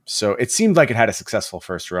 So it seemed like it had a successful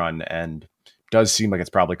first run and does seem like it's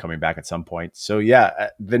probably coming back at some point. So yeah,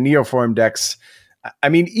 the Neoform decks, I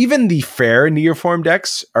mean, even the fair Neoform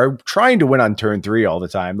decks are trying to win on turn three all the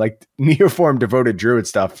time. Like Neoform Devoted Druid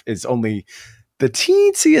stuff is only the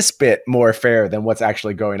teensiest bit more fair than what's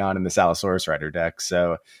actually going on in this Allosaurus Rider deck.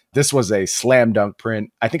 So this was a slam dunk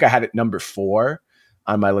print. I think I had it number 4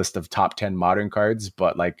 on my list of top 10 modern cards,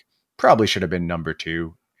 but like probably should have been number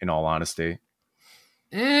 2 in all honesty.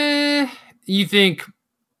 You think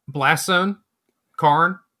Blast Zone?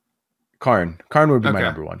 Karn? Karn would be my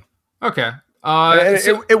number 1. Okay.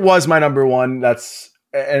 It was my number 1.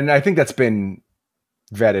 And I think that's been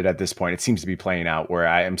vetted at this point. It seems to be playing out where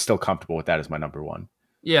I am still comfortable with that as my number 1.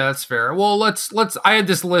 Yeah, that's fair. Well, let's I had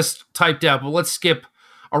this list typed out, but let's skip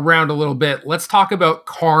around a little bit. Let's talk about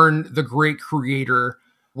Karn, the Great Creator,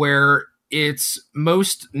 where its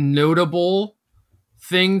most notable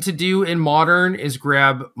thing to do in Modern is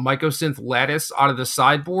grab Mycosynth Lattice out of the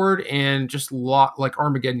sideboard and just like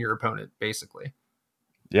Armageddon your opponent, basically.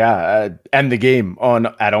 Yeah, end the game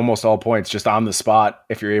at almost all points, just on the spot,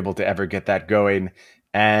 if you're able to ever get that going.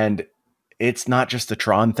 And it's not just a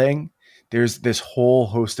Tron thing. There's this whole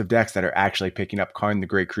host of decks that are actually picking up Karn the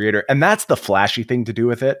Great Creator. And that's the flashy thing to do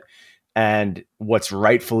with it. And what's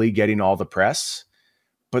rightfully getting all the press.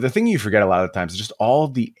 But the thing you forget a lot of times is just all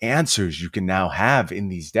the answers you can now have in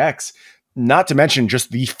these decks. Not to mention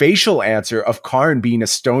just the facial answer of Karn being a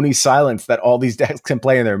stony silence that all these decks can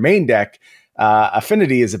play in their main deck.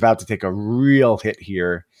 Affinity is about to take a real hit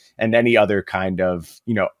here, and any other kind of,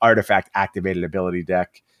 artifact activated ability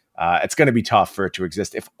deck. It's going to be tough for it to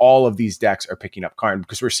exist if all of these decks are picking up Karn,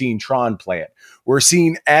 because we're seeing Tron play it. We're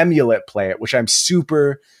seeing Amulet play it, which I'm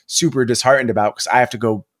super, super disheartened about because I have to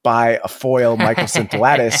go buy a foil Mycosynth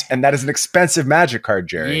Lattice, and that is an expensive Magic card,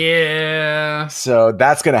 Gerry. Yeah. So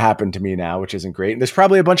that's going to happen to me now, which isn't great. And there's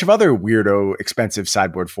probably a bunch of other weirdo expensive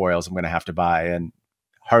sideboard foils I'm going to have to buy and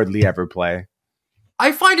hardly ever play.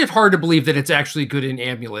 I find it hard to believe that it's actually good in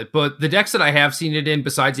Amulet, but the decks that I have seen it in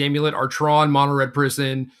besides Amulet are Tron, Mono Red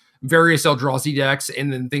Prison, various Eldrazi decks,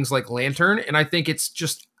 and then things like Lantern. And I think it's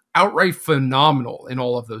just outright phenomenal in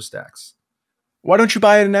all of those decks. Why don't you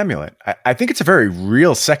buy it in Amulet? I think it's a very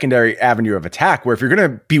real secondary avenue of attack where if you're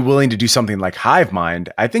going to be willing to do something like Hive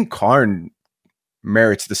Mind, I think Karn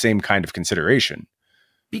merits the same kind of consideration.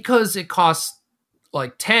 Because it costs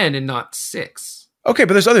like 10 and not 6. Okay,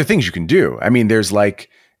 but there's other things you can do. I mean, there's like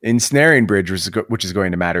Ensnaring Bridge, which is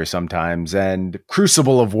going to matter sometimes, and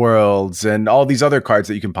Crucible of Worlds, and all these other cards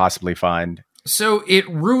that you can possibly find. So it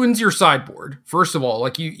ruins your sideboard. First of all,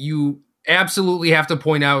 like you absolutely have to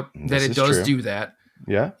point out that it does do that.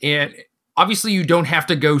 Yeah. And obviously you don't have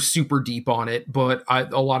to go super deep on it, but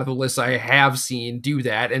a lot of the lists I have seen do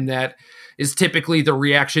that. And that is typically the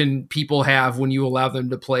reaction people have when you allow them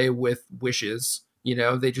to play with wishes. You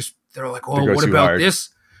know, they're like, oh, what about this?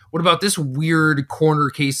 What about this weird corner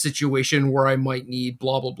case situation where I might need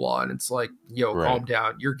blah, blah, blah. And it's like, calm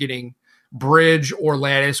down. You're getting bridge or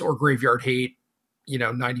lattice or graveyard hate,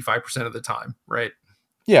 95% of the time. Right.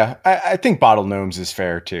 Yeah. I think bottle gnomes is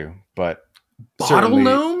fair too, but bottle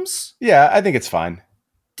gnomes? Yeah, I think it's fine.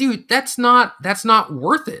 Dude, that's not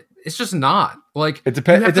worth it. It's just not. Like, it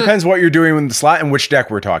depends what you're doing in the slot and which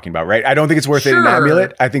deck we're talking about, right? I don't think it's worth it in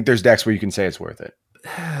Amulet. I think there's decks where you can say it's worth it.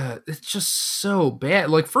 It's just so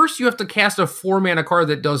bad. Like, first you have to cast a 4-mana card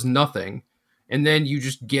that does nothing, and then you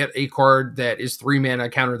just get a card that is 3 mana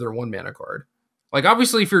counter their 1 mana card. Like,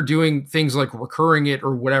 obviously, if you're doing things like recurring it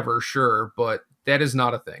or whatever, sure, but that is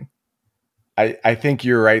not a thing. I think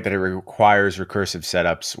you're right that it requires recursive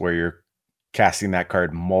setups where you're casting that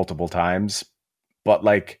card multiple times, but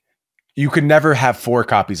like, you could never have 4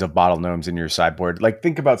 copies of Bottle Gnomes in your sideboard. Like,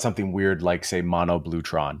 think about something weird like, say, Mono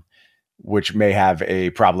Bluetron, which may have a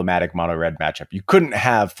problematic mono red matchup. You couldn't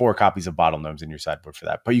have 4 copies of Bottle Gnomes in your sideboard for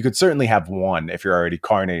that, but you could certainly have 1 if you're already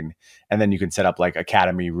carning, and then you can set up like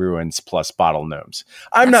Academy Ruins plus Bottle Gnomes.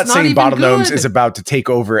 I'm not saying Bottle Gnomes is about to take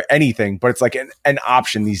over anything, but it's like an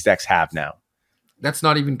option these decks have now. That's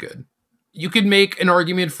not even good. You could make an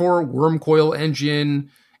argument for Wormcoil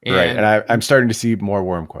Engine. And I'm starting to see more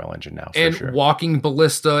Wormcoil Engine now. And sure. Walking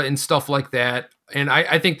Ballista and stuff like that. And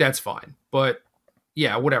I think that's fine. But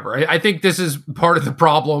yeah, whatever. I think this is part of the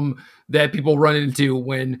problem that people run into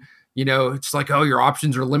when, it's like, oh, your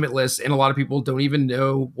options are limitless. And a lot of people don't even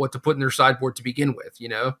know what to put in their sideboard to begin with,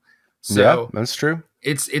 So yeah, that's true.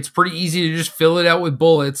 It's pretty easy to just fill it out with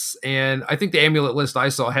bullets. And I think the Amulet list I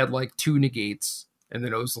saw had like 2 negates. And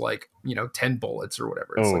then it was like, 10 bullets or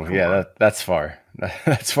whatever. It's that's far.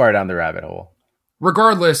 That's far down the rabbit hole.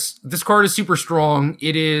 Regardless, this card is super strong.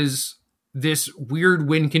 It is this weird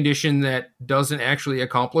win condition that doesn't actually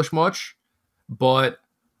accomplish much, but,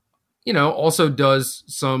 also does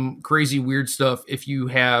some crazy weird stuff if you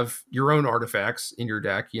have your own artifacts in your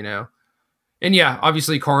deck, And yeah,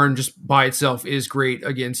 obviously Karn just by itself is great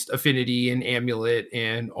against Affinity and Amulet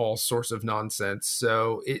and all sorts of nonsense.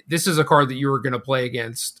 So this is a card that you are going to play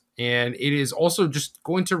against. And it is also just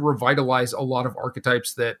going to revitalize a lot of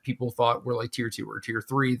archetypes that people thought were like tier 2 or tier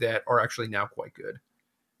 3 that are actually now quite good.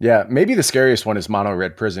 Yeah, maybe the scariest one is Mono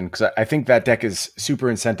Red Prison, because I think that deck is super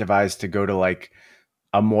incentivized to go to like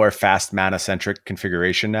a more fast mana-centric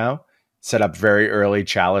configuration now. Set up very early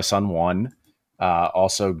Chalice on 1.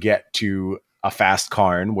 Also get to a fast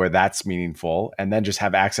Karn where that's meaningful, and then just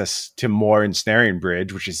have access to more Ensnaring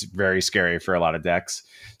Bridge, which is very scary for a lot of decks.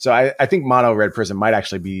 So I think Mono Red Prism might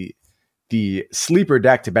actually be the sleeper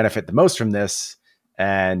deck to benefit the most from this.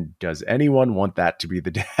 And does anyone want that to be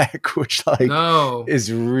the deck, which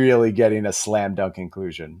is really getting a slam dunk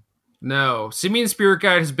conclusion? No. Simian Spirit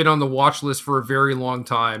Guide has been on the watch list for a very long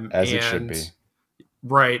time. As it should be.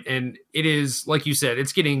 Right. And it is, like you said,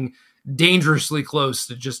 it's getting dangerously close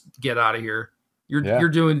to just get out of here. You're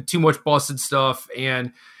doing too much busted stuff,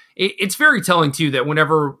 and it's very telling too that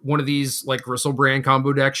whenever one of these like Gristlebrand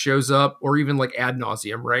combo decks shows up, or even like Ad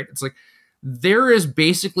Nauseam, right? It's like there is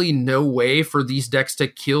basically no way for these decks to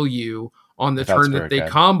kill you on the turn that they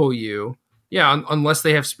combo you, unless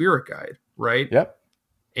they have Spirit Guide, right? Yep.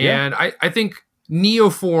 And I think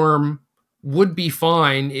Neoform would be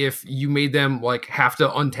fine if you made them like have to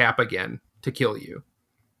untap again to kill you.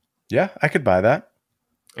 Yeah, I could buy that.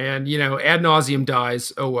 And, Ad Nauseam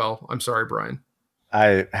dies. Oh, well, I'm sorry, Brian.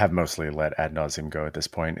 I have mostly let Ad Nauseam go at this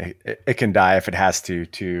point. It can die if it has to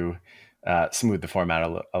smooth the format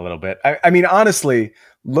a little bit. I mean, honestly,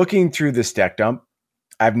 looking through this deck dump,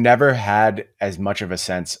 I've never had as much of a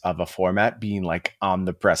sense of a format being like on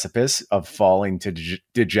the precipice of falling to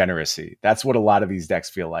degeneracy. That's what a lot of these decks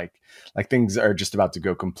feel like. Like things are just about to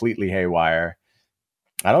go completely haywire.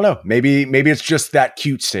 I don't know. Maybe it's just that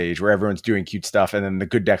cute stage where everyone's doing cute stuff, and then the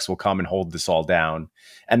good decks will come and hold this all down.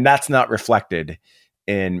 And that's not reflected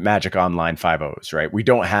in Magic Online 5.0s, right? We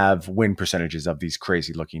don't have win percentages of these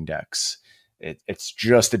crazy looking decks. It's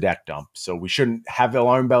just a deck dump. So we shouldn't have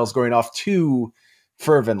alarm bells going off too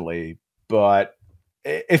fervently. But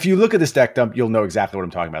if you look at this deck dump, you'll know exactly what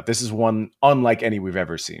I'm talking about. This is one unlike any we've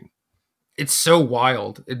ever seen. It's so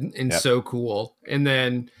wild and so cool. And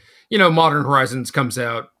then, Modern Horizons comes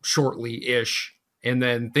out shortly-ish, and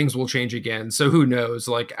then things will change again. So who knows?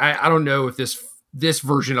 Like, I don't know if this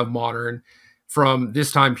version of Modern from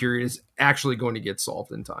this time period is actually going to get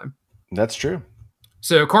solved in time. That's true.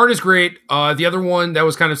 So Karn is great. The other one that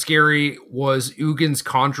was kind of scary was Ugin's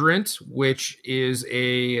Conjurant, which is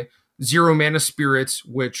a 0 mana spirit,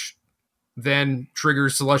 which then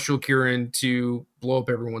triggers Celestial Kirin to blow up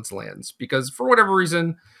everyone's lands. Because for whatever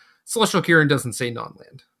reason, Celestial Kirin doesn't say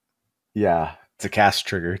non-land. Yeah, it's a cast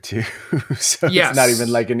trigger too. So It's not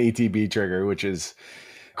even like an ETB trigger, which is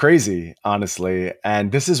crazy, honestly.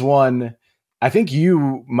 And this is one, I think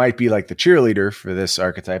you might be like the cheerleader for this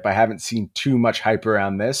archetype. I haven't seen too much hype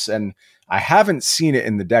around this, and I haven't seen it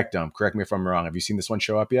in the deck dump. Correct me if I'm wrong. Have you seen this one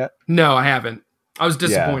show up yet? No, I haven't. I was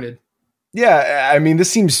disappointed. Yeah, I mean, this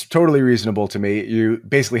seems totally reasonable to me. You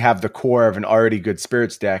basically have the core of an already good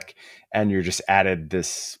Spirits deck, and you're just added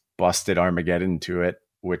this busted Armageddon to it,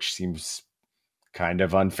 which seems kind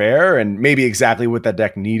of unfair and maybe exactly what that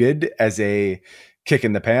deck needed as a kick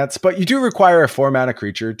in the pants. But you do require a 4-mana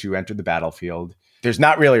creature to enter the battlefield. There's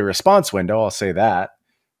not really a response window, I'll say that.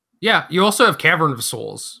 Yeah, you also have Cavern of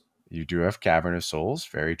Souls. You do have Cavern of Souls,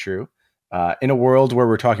 very true. In a world where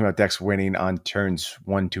we're talking about decks winning on turns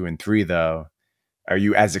 1, 2, and 3, though, are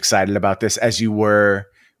you as excited about this as you were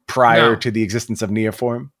prior to the existence of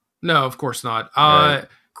Neoform? No, of course not. Right.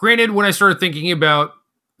 Granted, when I started thinking about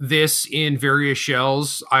this in various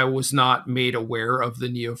shells, I was not made aware of the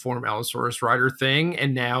Neoform Allosaurus Rider thing,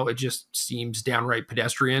 and now it just seems downright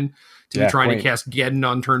pedestrian to be trying to cast Geddon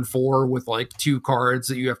on turn 4 with like 2 cards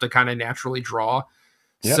that you have to kind of naturally draw.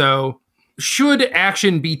 Yep. So should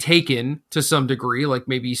action be taken to some degree, like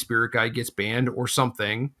maybe Spirit Guide gets banned or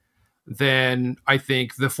something, then I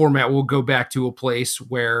think the format will go back to a place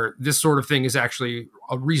where this sort of thing is actually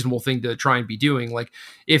a reasonable thing to try and be doing. Like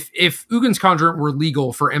if Ugin's Conjurant were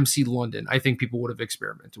legal for MC London, I think people would have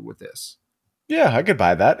experimented with this. Yeah, I could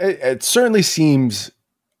buy that. It certainly seems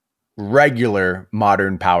regular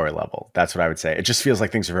modern power level. That's what I would say. It just feels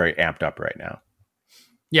like things are very amped up right now.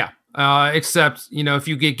 Yeah. Except, if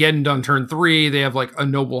you get Geddon done turn 3, they have like a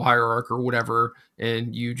Noble Hierarch or whatever,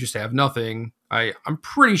 and you just have nothing. I'm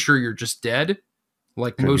pretty sure you're just dead.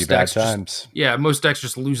 Like Could most decks, most decks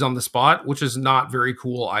just lose on the spot, which is not very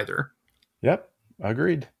cool either. Yep,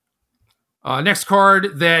 agreed. Next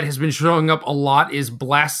card that has been showing up a lot is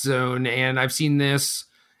Blast Zone, and I've seen this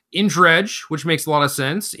in Dredge, which makes a lot of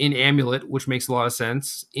sense, in Amulet, which makes a lot of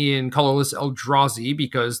sense, in Colorless Eldrazi,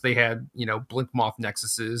 because they had, Blink Moth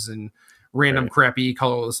Nexuses and random crappy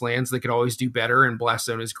colorless lands that could always do better, and Blast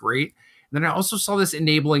Zone is great. And then I also saw this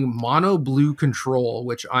enabling mono blue control,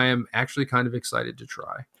 which I am actually kind of excited to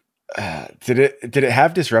try. Did it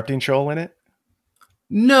have Disrupting Shoal in it?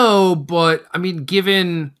 No, but I mean,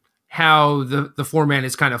 given how the format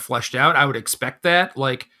is kind of fleshed out, I would expect that.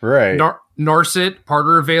 Like, Narset,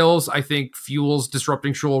 Parter Veils, I think fuels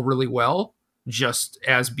Disrupting Shoal really well, just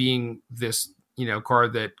as being this,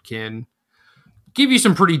 card that can give you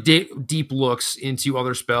some pretty deep looks into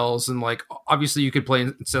other spells. And like, obviously you could play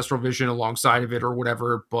Ancestral Vision alongside of it or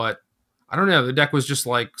whatever, but I don't know. The deck was just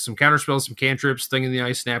like some counter spells, some cantrips, Thing in the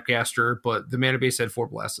Ice, Snapcaster, but the mana base had 4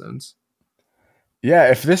 Blast Zones. Yeah,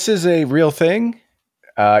 if this is a real thing,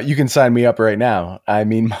 you can sign me up right now. I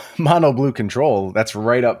mean, mono blue control, that's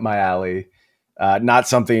right up my alley. Not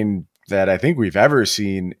something that I think we've ever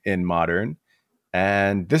seen in Modern.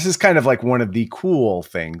 And this is kind of like one of the cool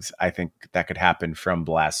things I think that could happen from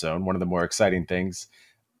Blast Zone. One of the more exciting things.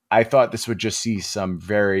 I thought this would just see some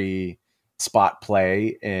very spot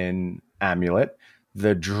play in Amulet.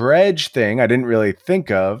 The Dredge thing I didn't really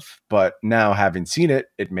think of, but now having seen it,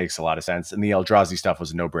 it makes a lot of sense. And the Eldrazi stuff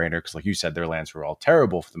was a no-brainer because like you said, their lands were all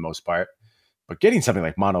terrible for the most part. But getting something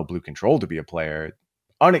like mono blue control to be a player,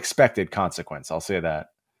 unexpected consequence, I'll say that.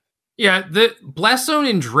 Yeah, the Blast Zone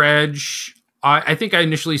in Dredge, I think I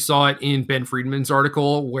initially saw it in Ben Friedman's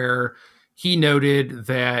article where he noted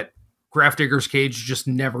that Grafdigger's Cage just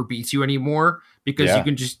never beats you anymore because you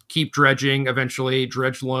can just keep dredging, eventually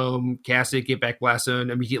dredge Loam, cast it, get back Blast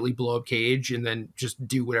Zone, immediately blow up Cage, and then just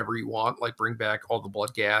do whatever you want, like bring back all the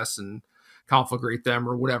Blood Gas and conflagrate them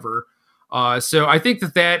or whatever. So I think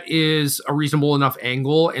that is a reasonable enough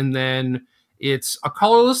angle, and then it's a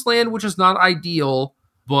colorless land, which is not ideal,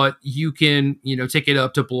 but you can, take it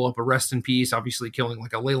up to blow up a Rest in Peace. Obviously, killing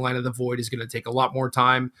like a Leyline of the Void is going to take a lot more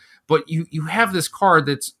time. But you have this card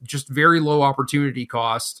that's just very low opportunity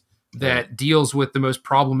cost that deals with the most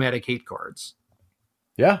problematic hate cards.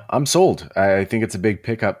 Yeah, I'm sold. I think it's a big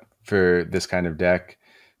pickup for this kind of deck.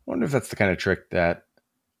 I wonder if that's the kind of trick that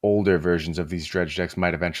older versions of these Dredge decks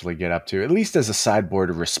might eventually get up to, at least as a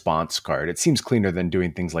sideboard response card. It seems cleaner than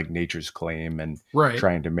doing things like Nature's Claim and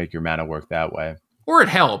trying to make your mana work that way. Or it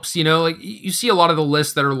helps, like you see a lot of the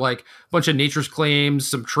lists that are like a bunch of Nature's Claims,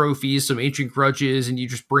 some trophies, some Ancient Grudges, and you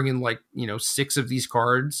just bring in like, 6 of these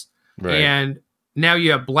cards. Right. And now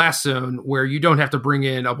you have Blast Zone, where you don't have to bring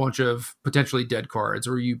in a bunch of potentially dead cards,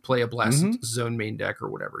 or you play a Blast Zone main deck or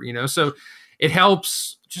whatever, so it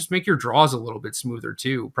helps just make your draws a little bit smoother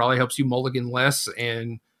too. Probably helps you mulligan less,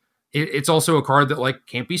 and it's also a card that like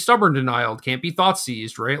can't be Stubborn Denialed, can't be Thought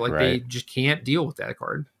Seized, right? Like they just can't deal with that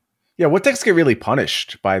card. Yeah, what decks get really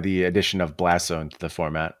punished by the addition of Blast Zone to the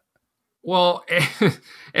format? Well,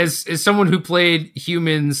 as someone who played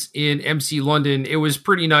humans in MC London, it was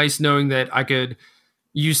pretty nice knowing that I could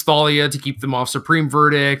use Thalia to keep them off Supreme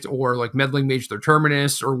Verdict, or like Meddling Mage their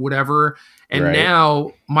Terminus or whatever. And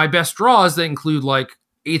now my best draws that include like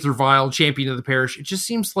Aether Vial, Champion of the Parish, it just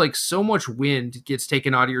seems like so much wind gets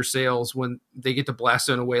taken out of your sails when they get to Blast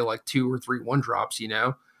Zone away like 2 or 3 1-drops,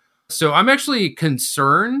 So I'm actually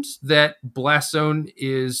concerned that Blast Zone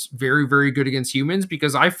is very, very good against humans,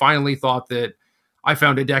 because I finally thought that I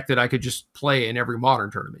found a deck that I could just play in every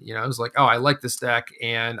Modern tournament. I was like, oh, I like this deck,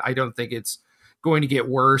 and I don't think it's going to get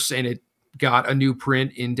worse. And it got a new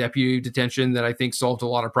print in Deputy Detention that I think solved a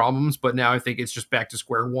lot of problems. But now I think it's just back to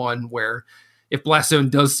square one, where if Blast Zone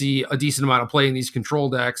does see a decent amount of play in these control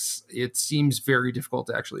decks, it seems very difficult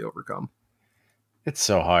to actually overcome. It's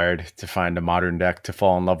so hard to find a Modern deck to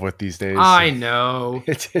fall in love with these days. I know.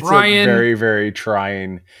 It's Brian, a very, very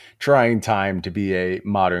trying time to be a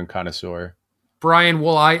Modern connoisseur. Brian,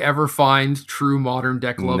 will I ever find true Modern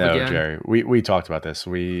deck love again? No, Jerry. We talked about this.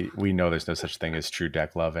 We know there's no such thing as true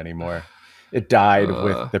deck love anymore. It died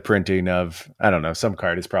with the printing of, I don't know, some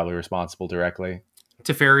card is probably responsible directly.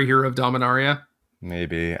 Teferi, Hero of Dominaria?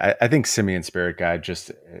 Maybe. I think Simian Spirit Guide,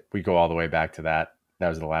 we go all the way back to that. That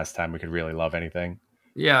was the last time we could really love anything.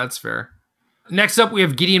 Yeah, that's fair. Next up, we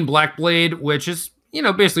have Gideon Blackblade, which is,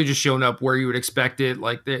 basically just showing up where you would expect it.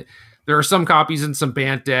 Like, there are some copies in some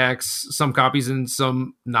Bant decks, some copies in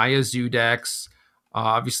some Naya Zoo decks.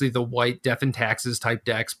 Obviously, the white Death and Taxes type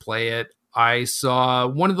decks play it. I saw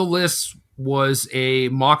one of the lists was a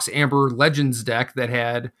Mox Amber Legends deck that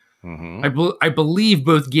had, I believe,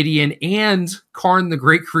 both Gideon and Karn the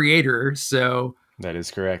Great Creator. So that is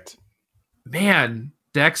correct. Man,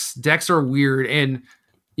 decks are weird, and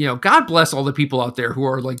God bless all the people out there who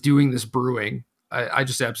are like doing this brewing. I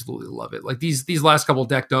just absolutely love it. Like these last couple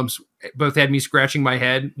deck dumps both had me scratching my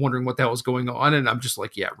head, wondering what the hell was going on, and I'm just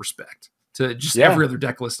like, yeah, respect to just every other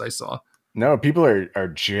deck list I saw. No, people are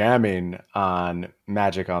jamming on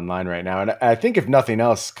Magic Online right now, and I think if nothing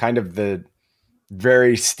else, kind of the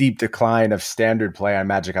very steep decline of standard play on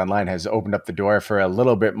Magic Online has opened up the door for a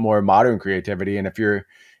little bit more modern creativity. And if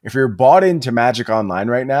you're bought into Magic Online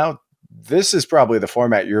right now, this is probably the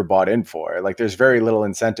format you're bought in for. Like, there's very little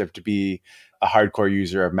incentive to be a hardcore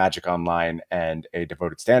user of Magic Online and a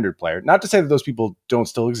devoted standard player. Not to say that those people don't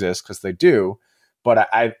still exist, because they do, but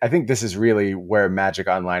I think this is really where Magic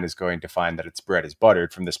Online is going to find that its bread is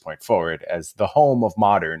buttered from this point forward as the home of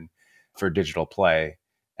Modern for digital play.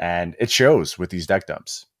 And it shows with these deck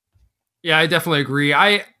dumps. Yeah, I definitely agree.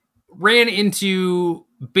 I ran into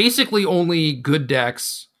basically only good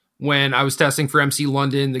decks when I was testing for MC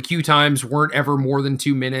London. The queue times weren't ever more than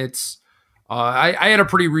 2 minutes. I had a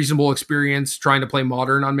pretty reasonable experience trying to play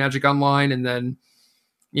Modern on Magic Online. And then,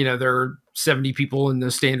 there are 70 people in the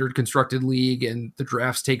standard constructed league, and the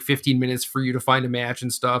drafts take 15 minutes for you to find a match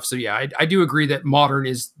and stuff. So yeah, I do agree that Modern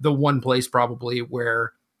is the one place probably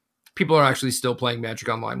where people are actually still playing Magic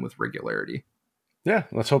Online with regularity. Yeah,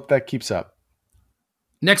 let's hope that keeps up.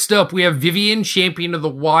 Next up, we have Vivien, Champion of the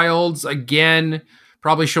Wilds. Again,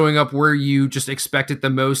 probably showing up where you just expect it the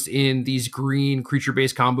most in these green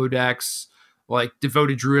creature-based combo decks. Like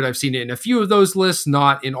Devoted Druid, I've seen it in a few of those lists,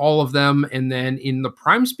 not in all of them. And then in the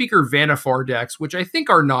Prime Speaker Vanifar decks, which I think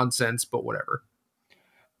are nonsense, but whatever.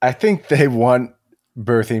 I think they want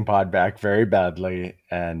Birthing Pod back very badly,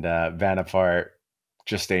 and Vanifar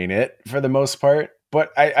just ain't it for the most part.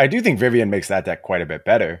 But I do think Vivien makes that deck quite a bit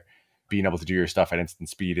better. Being able to do your stuff at instant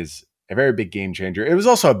speed is a very big game changer. It was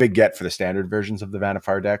also a big get for the standard versions of the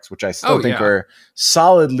Vanifar decks, which I still think are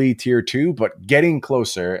solidly tier 2, but getting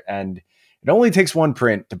closer. And it only takes one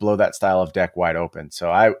print to blow that style of deck wide open. So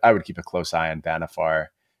I would keep a close eye on Vanifar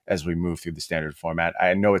as we move through the standard format.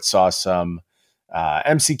 I know it saw some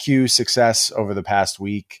MCQ success over the past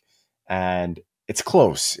week, and it's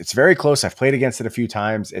close. It's very close. I've played against it a few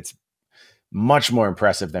times. It's much more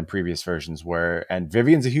impressive than previous versions were, and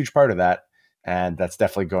Vivien's a huge part of that, and that's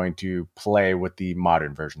definitely going to play with the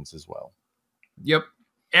modern versions as well. Yep.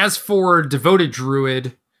 As for Devoted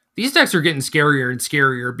Druid, these decks are getting scarier and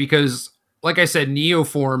scarier because, like I said,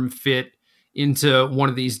 Neoform fit into one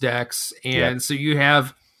of these decks, and so you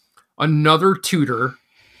have another tutor,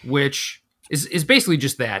 which is basically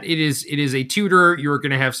just that. It is a tutor. You're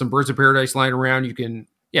going to have some Birds of Paradise lying around. You can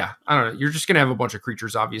yeah, I don't know. You're just going to have a bunch of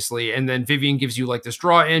creatures, obviously. And then Vivian gives you like this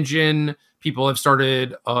draw engine. People have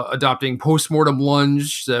started adopting postmortem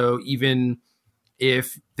lunge. So even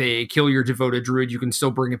if they kill your devoted druid, you can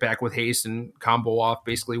still bring it back with haste and combo off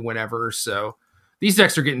basically whenever. So these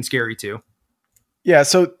decks are getting scary too. Yeah.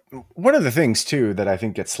 So one of the things too that I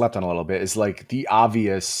think gets slept on a little bit is like the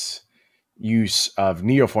obvious use of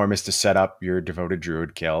Neoform is to set up your devoted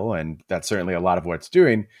druid kill. And that's certainly a lot of what it's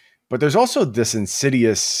doing. But there's also this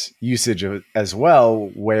insidious usage of, as well,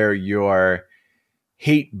 where your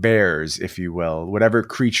hate bears, if you will, whatever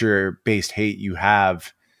creature-based hate you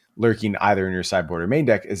have lurking either in your sideboard or main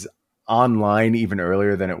deck is online even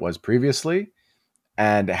earlier than it was previously.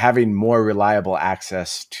 And having more reliable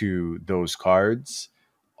access to those cards,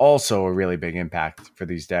 also a really big impact for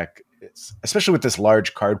these decks, especially with this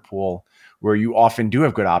large card pool where you often do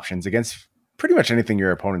have good options against pretty much anything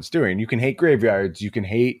your opponent's doing. You can hate graveyards, you can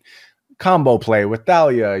hate combo play with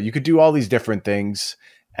Thalia, you could do all these different things,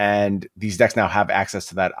 and these decks now have access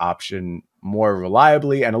to that option more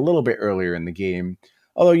reliably and a little bit earlier in the game.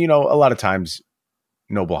 Although, you know, a lot of times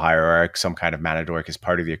Noble Hierarch, some kind of Mana Dork is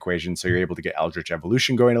part of the equation, so you're able to get Eldritch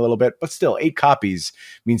Evolution going a little bit, but still 8 copies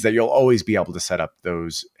means that you'll always be able to set up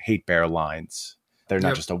those hate bear lines. They're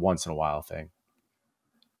not just a once in a while thing.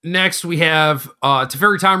 Next, we have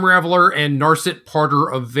Teferi Time Raveler and Narset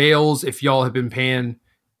Parter of Veils. If y'all have been paying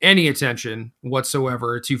any attention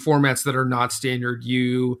whatsoever to formats that are not standard,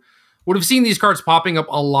 you would have seen these cards popping up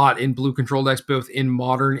a lot in blue control decks, both in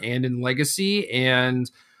Modern and in Legacy. And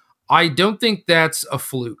I don't think that's a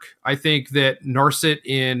fluke. I think that Narset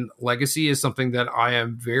in Legacy is something that I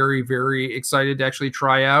am very, very excited to actually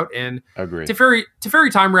try out. And Agreed.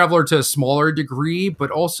 Teferi Time Raveler to a smaller degree, but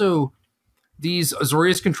also these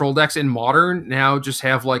Azorius control decks in Modern now just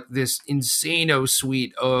have like this insano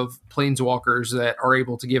suite of planeswalkers that are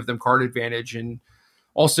able to give them card advantage and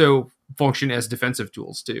also function as defensive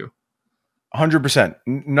tools too. 100%.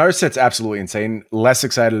 Narset's absolutely insane. Less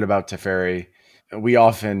excited about Teferi. We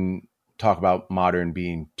often talk about Modern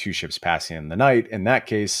being 2 ships passing in the night. In that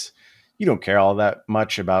case, you don't care all that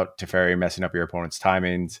much about Teferi messing up your opponent's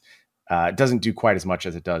timings. It doesn't do quite as much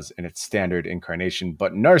as it does in its standard incarnation,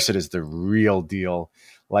 but Narset is the real deal.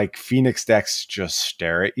 Like, Phoenix decks just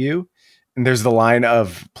stare at you. And there's the line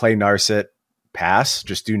of play Narset, pass,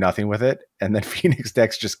 just do nothing with it. And then Phoenix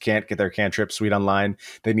decks just can't get their cantrip suite online.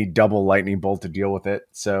 They need double Lightning Bolt to deal with it.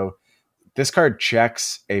 So this card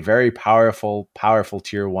checks a very powerful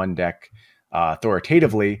tier 1 deck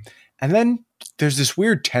authoritatively. And then there's this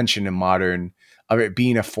weird tension in Modern of it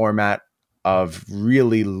being a format of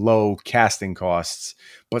really low casting costs,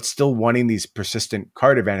 but still wanting these persistent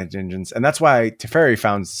card advantage engines. And that's why Teferi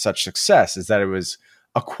found such success, is that it was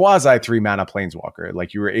a quasi 3 mana planeswalker.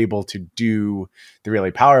 Like, you were able to do the really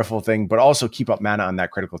powerful thing, but also keep up mana on that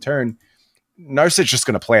critical turn. Narset's just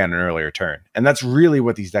going to play on an earlier turn. And that's really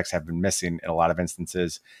what these decks have been missing in a lot of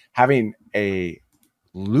instances. Having a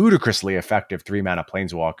ludicrously effective 3 mana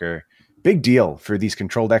planeswalker, big deal for these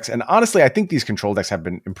control decks. And honestly, I think these control decks have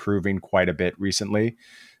been improving quite a bit recently.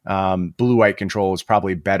 Blue-white control is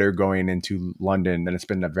probably better going into London than it's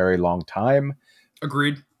been in a very long time.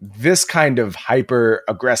 Agreed. This kind of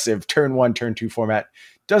hyper-aggressive turn 1, turn 2 format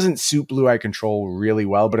doesn't suit blue-white control really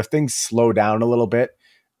well. But if things slow down a little bit,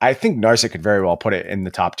 I think Narset could very well put it in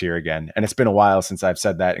the top tier again. And it's been a while since I've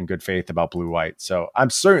said that in good faith about blue-white. So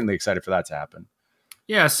I'm certainly excited for that to happen.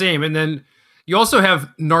 Yeah, same. And then you also have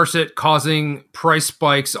Narset causing price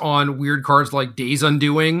spikes on weird cards like Days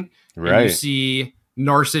Undoing. Right. And you see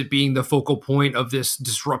Narset being the focal point of this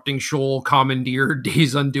Disrupting Shoal Commandeer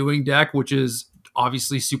Days Undoing deck, which is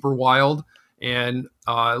obviously super wild. And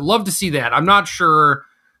love to see that. I'm not sure,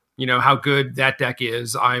 you know, how good that deck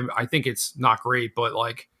is. I think it's not great, but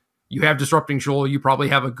like, you have Disrupting Shoal, you probably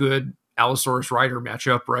have a good Allosaurus Rider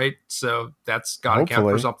matchup, right? So that's got to count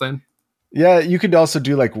for something. Yeah, you could also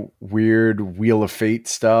do like weird Wheel of Fate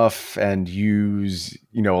stuff and use,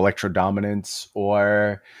 you know, Electro Dominance,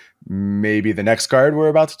 or maybe the next card we're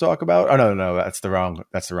about to talk about. Oh no, that's the wrong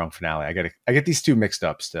finale. I get these two mixed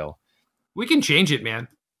up still. We can change it, man.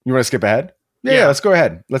 You want to skip ahead? Yeah, let's go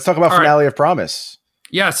ahead. Let's talk about Finale of Promise.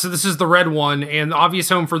 Yeah, so this is the red one, and the obvious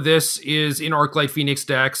home for this is in Arclight Phoenix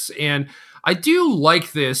decks. And I do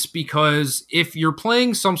like this because if you're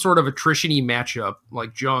playing some sort of attrition-y matchup,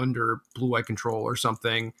 like Jund or Blue-White Control or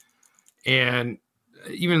something, and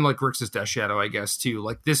even like Grixis Death Shadow, I guess, too.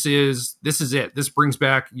 Like, this is it. This brings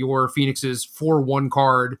back your Phoenix's 4/1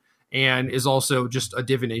 card and is also just a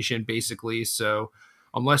divination, basically. So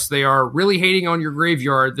unless they are really hating on your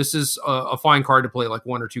graveyard, this is a fine card to play like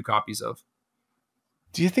 1 or 2 copies of.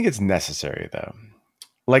 Do you think it's necessary, though?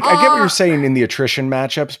 Like, I get what you're saying in the attrition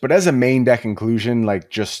matchups, but as a main deck inclusion, like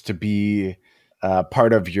just to be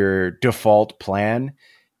part of your default plan,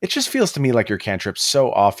 it just feels to me like your cantrips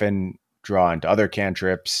so often draw into other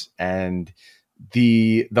cantrips, and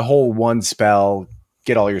the whole one spell,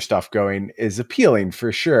 get all your stuff going, is appealing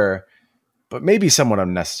for sure, but maybe somewhat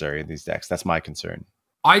unnecessary in these decks. That's my concern.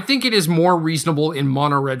 I think it is more reasonable in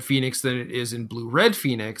Mono Red Phoenix than it is in Blue Red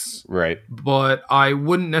Phoenix. Right. But I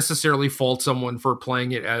wouldn't necessarily fault someone for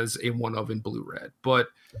playing it as a one of in Blue Red. But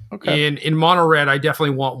in Mono Red, I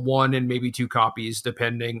definitely want 1 and maybe 2 copies,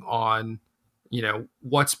 depending on, you know,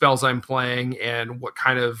 what spells I'm playing and what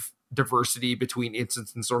kind of diversity between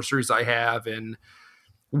instants and sorceries I have, and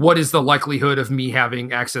what is the likelihood of me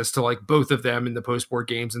having access to like both of them in the post board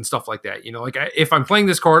games and stuff like that. You know, like if I'm playing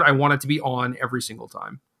this card, I want it to be on every single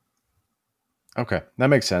time. Okay, that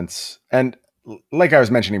makes sense. And like I was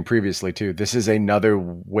mentioning previously too, this is another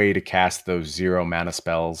way to cast those 0 mana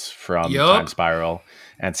spells from Time Spiral,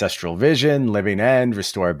 Ancestral Vision, Living End,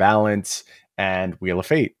 Restore Balance, and Wheel of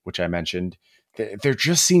Fate, which I mentioned. There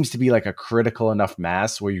just seems to be like a critical enough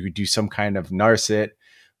mass where you could do some kind of Narset,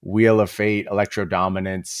 Wheel of Fate, Electro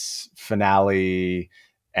Dominance, Finale,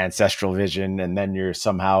 Ancestral Vision, and then you're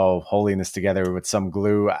somehow holding this together with some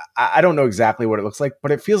glue. I don't know exactly what it looks like, but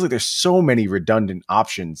it feels like there's so many redundant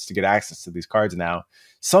options to get access to these cards now.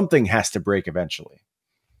 Something has to break eventually.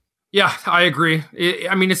 Yeah, I agree.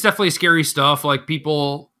 I mean, it's definitely scary stuff. Like,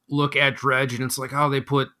 people look at Dredge and it's like, oh, they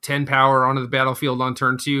put 10 power onto the battlefield on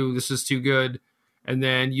turn 2. This is too good. And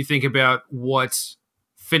then you think about what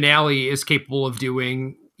Finale is capable of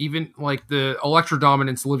doing. Even like the Electro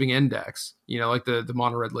Dominance Living End decks, you know, like the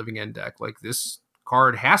Mono Red Living End deck, like this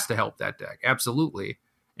card has to help that deck. Absolutely.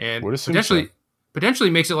 And potentially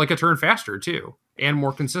makes it like a turn faster too, and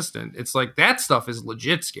more consistent. It's like that stuff is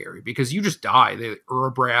legit scary because you just die. They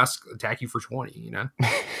Urabrask attack you for 20, you know?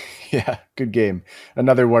 Yeah, good game.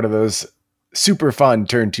 Another one of those super fun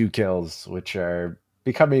turn 2 kills, which are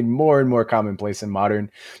becoming more and more commonplace in Modern.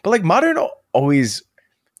 But like Modern always,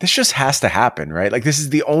 this just has to happen, right? Like, this is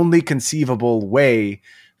the only conceivable way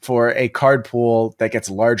for a card pool that gets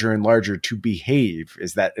larger and larger to behave,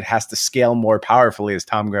 is that it has to scale more powerfully as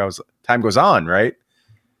time goes on, right?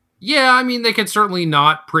 Yeah, I mean, they could certainly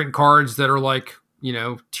not print cards that are like, you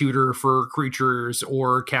know, tutor for creatures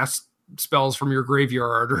or cast spells from your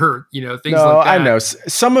graveyard or, you know, things like that. I know.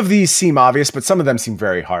 Some of these seem obvious, but some of them seem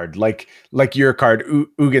very hard. Like your card,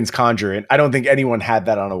 Ugin's Conjurant. I don't think anyone had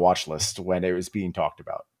that on a watch list when it was being talked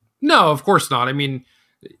about. No, of course not. I mean,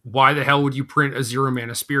 why the hell would you print a 0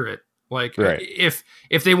 mana spirit? Like, right. If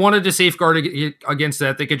they wanted to safeguard against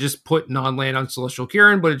that, they could just put non-land on Celestial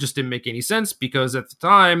Kirin, but it just didn't make any sense because at the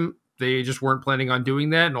time they just weren't planning on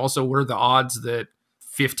doing that. And also, what are the odds that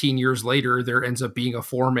 15 years later there ends up being a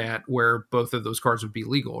format where both of those cards would be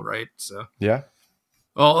legal, right? So yeah.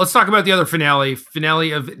 Well, let's talk about the other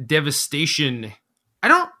finale of Devastation. I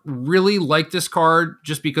don't really like this card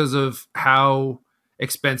just because of how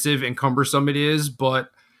expensive and cumbersome it is, but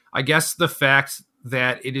I guess the fact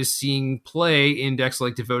that it is seeing play in decks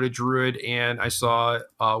like Devoted Druid, and I saw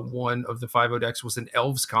one of the 5/0 decks was an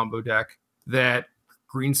Elves combo deck, that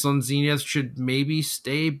Green Sun Zenith should maybe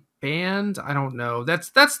stay banned. I don't know.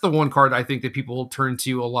 That's the one card I think that people turn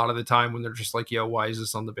to a lot of the time when they're just like, yo, why is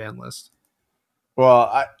this on the ban list?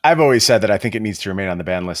 Well, I've always said that I think it needs to remain on the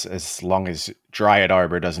ban list as long as Dryad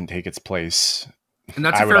Arbor doesn't take its place. And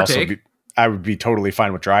that's a fair take. I would be totally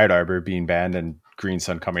fine with Dryad Arbor being banned and Green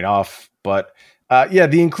Sun coming off. But yeah,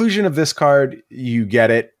 the inclusion of this card, you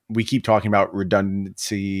get it. We keep talking about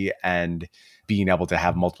redundancy and being able to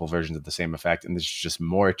have multiple versions of the same effect. And there's just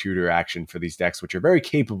more tutor action for these decks, which are very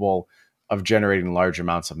capable of generating large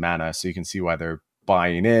amounts of mana. So you can see why they're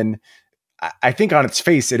buying in. I think on its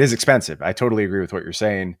face, it is expensive. I totally agree with what you're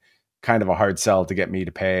saying. Kind of a hard sell to get me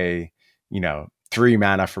to pay, 3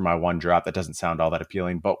 mana for my 1 drop. That doesn't sound all that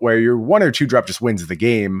appealing, but where your 1 or 2 drop just wins the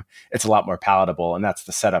game, it's a lot more palatable. And that's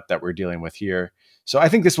the setup that we're dealing with here. So I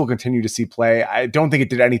think this will continue to see play. I don't think it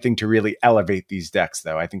did anything to really elevate these decks,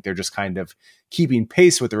 though. I think they're just kind of keeping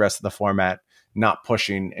pace with the rest of the format, not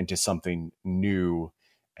pushing into something new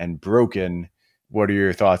and broken. What are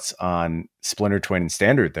your thoughts on Splinter Twin and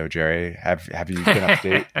Standard, though, Gerry? Have you been up to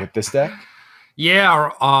date with this deck?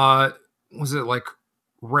 Yeah. Was it like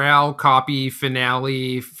Ral copy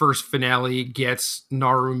Finale? First Finale gets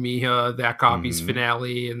Narumiha, that copy's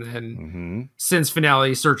Finale, and then since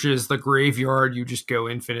Finale searches the graveyard, you just go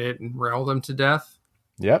infinite and Ral them to death.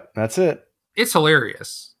 Yep, that's it. It's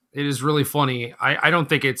hilarious. It is really funny. I don't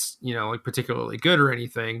think it's, like particularly good or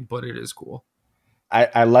anything, but it is cool.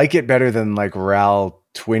 I like it better than like Ral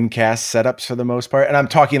twin cast setups for the most part. And I'm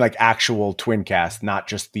talking like actual twin cast, not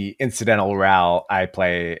just the incidental RAL. I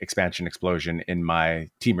play Expansion Explosion in my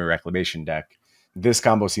Temur Reclamation deck. This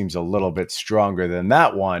combo seems a little bit stronger than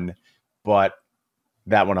that one, but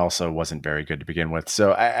that one also wasn't very good to begin with.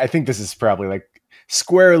 So I think this is probably like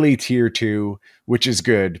squarely tier 2, which is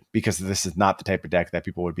good because this is not the type of deck that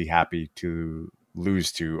people would be happy to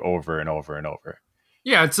lose to over and over and over.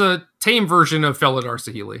 Yeah, it's a tame version of Felidar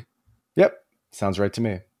Saheeli. Yep. Sounds right to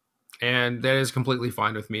me. And that is completely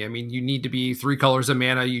fine with me. I mean, you need to be 3 colors of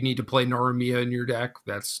mana. You need to play Narumia in your deck.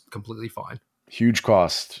 That's completely fine. Huge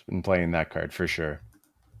cost in playing that card for sure.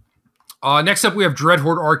 Next up, we have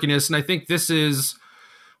Dreadhorde Arcanist. And I think this is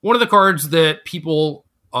one of the cards that people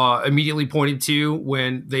immediately pointed to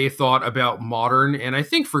when they thought about Modern. And I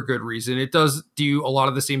think for good reason. It does do a lot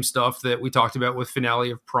of the same stuff that we talked about with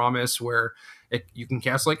Finale of Promise, where you can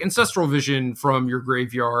cast like Ancestral Vision from your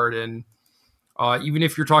graveyard. And even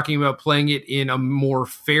if you're talking about playing it in a more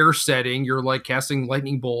fair setting, you're like casting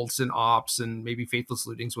Lightning Bolts and Ops and maybe Faithless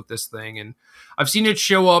Lootings with this thing. And I've seen it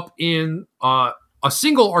show up in a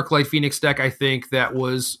single Arclight Phoenix deck, I think, that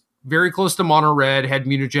was very close to Mono Red, had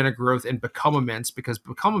Mutagenic Growth, and Become Immense, because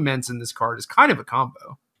Become Immense in this card is kind of a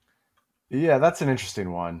combo. Yeah, that's an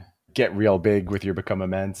interesting one. Get real big with your Become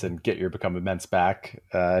Immense and get your Become Immense back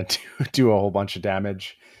to do a whole bunch of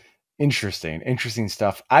damage. Interesting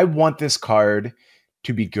stuff. I want this card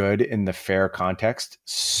to be good in the fair context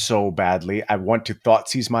so badly. I want to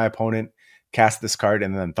Thoughtseize my opponent, cast this card,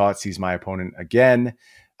 and then Thoughtseize my opponent again.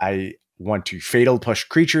 I want to Fatal Push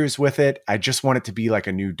creatures with it. I just want it to be like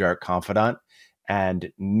a new Dark Confidant.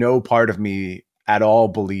 And no part of me at all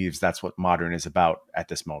believes that's what Modern is about at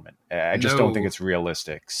this moment. I just don't think it's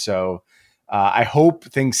realistic. So I hope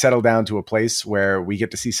things settle down to a place where we get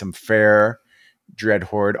to see some fair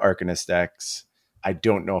Dreadhorde Arcanist decks. I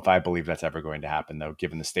don't know if I believe that's ever going to happen, though,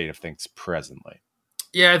 given the state of things presently.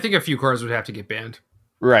 Yeah, I think a few cards would have to get banned.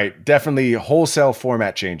 Right. Definitely wholesale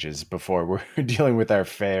format changes before we're dealing with our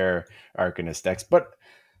fair Arcanist decks. But,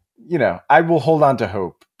 you know, I will hold on to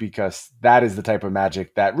hope, because that is the type of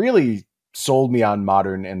Magic that really sold me on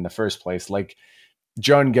Modern in the first place. Like,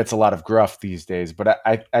 Jund gets a lot of gruff these days, but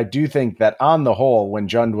I do think that on the whole, when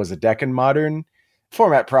Jund was a deck in Modern,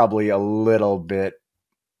 format probably a little bit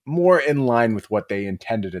more in line with what they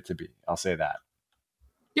intended it to be. I'll say that.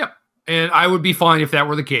 Yep. And I would be fine if that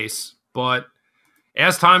were the case. But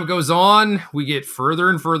as time goes on, we get further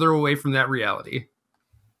and further away from that reality.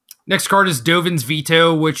 Next card is Dovin's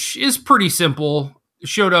Veto, which is pretty simple. It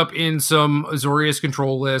showed up in some Azorius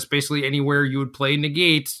control lists. Basically anywhere you would play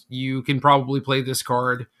Negate, you can probably play this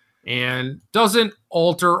card. And doesn't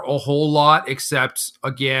alter a whole lot, except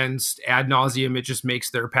against ad nauseum, it just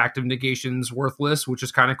makes their Pact of Negations worthless, which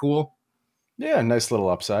is kind of cool. Yeah, nice little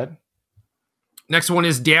upside. Next one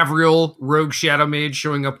is Davriel, Rogue Shadow Mage,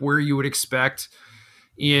 showing up where you would expect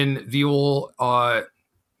in the old,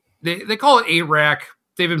 they call it 8-rack.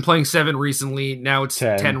 They've been playing 7 recently. Now it's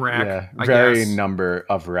 10-rack. Yeah, I very guess. Number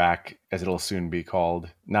of rack, as it'll soon be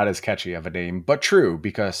called. Not as catchy of a name, but true,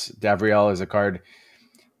 because Davriel is a card.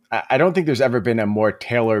 I don't think there's ever been a more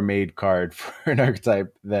tailor-made card for an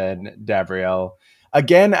archetype than Davriel.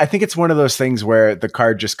 Again, I think it's one of those things where the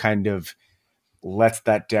card just kind of lets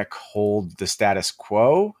that deck hold the status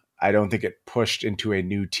quo. I don't think it pushed into a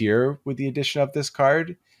new tier with the addition of this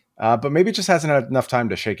card, but maybe it just hasn't had enough time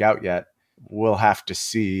to shake out yet. We'll have to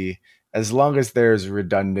see. As long as there's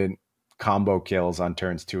redundant combo kills on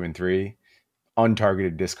turns 2 and 3,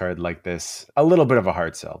 untargeted discard like this, a little bit of a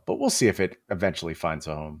hard sell, but we'll see if it eventually finds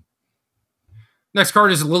a home. Next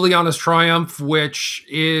card is Liliana's Triumph, which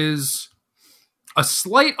is a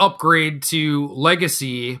slight upgrade to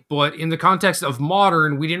Legacy, but in the context of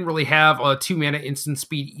Modern, we didn't really have a 2-mana instant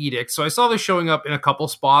speed edict. So I saw this showing up in a couple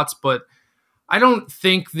spots, but I don't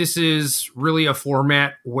think this is really a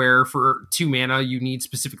format where for 2 mana you need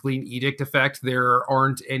specifically an edict effect. There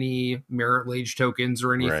aren't any Merit Lage tokens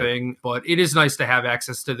or anything, right. But it is nice to have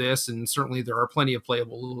access to this, and certainly there are plenty of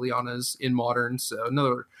playable Lilianas in Modern, so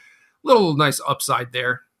another little nice upside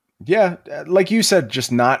there. Yeah, like you said,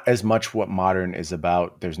 just not as much what Modern is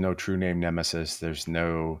about. There's no true name Nemesis. There's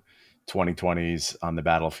no 2020s on the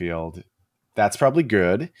battlefield. That's probably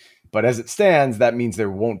good. But as it stands, that means there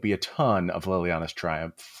won't be a ton of Liliana's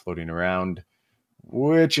Triumph floating around,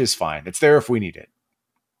 which is fine. It's there if we need it.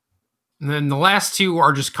 And then the last two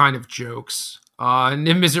are just kind of jokes.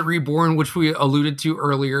 Nim Is It Reborn, which we alluded to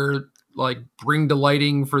earlier, like bring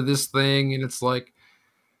delighting for this thing. And it's like,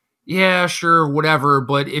 yeah, sure, whatever.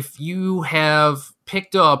 But if you have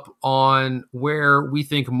picked up on where we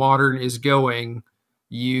think Modern is going,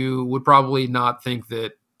 you would probably not think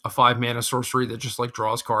that a 5-mana sorcery that just like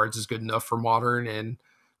draws cards is good enough for Modern, and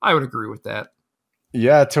I would agree with that.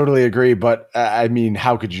 Yeah, totally agree. But I mean,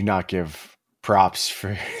 how could you not give props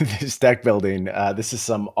for this deck building? This is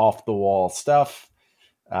some off the wall stuff.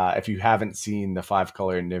 If you haven't seen the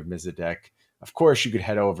 5-color Niv Mizzet deck, of course, you could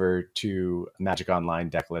head over to Magic Online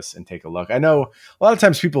Decklists and take a look. I know a lot of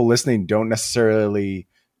times people listening don't necessarily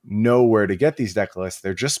know where to get these deck lists.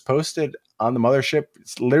 They're just posted on the mothership.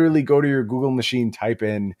 It's literally go to your Google machine, type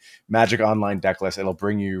in Magic Online Decklist. It'll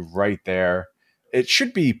bring you right there. It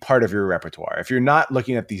should be part of your repertoire. If you're not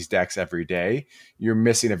looking at these decks every day, you're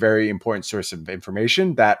missing a very important source of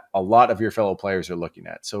information that a lot of your fellow players are looking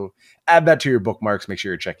at. So add that to your bookmarks. Make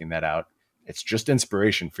sure you're checking that out. It's just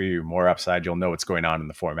inspiration for you. More upside. You'll know what's going on in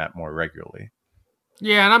the format more regularly.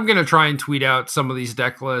 Yeah, and I'm going to try and tweet out some of these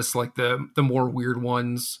deck lists, like the more weird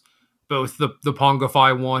ones. Both the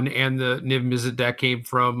Pongify one and the Niv Mizzet deck came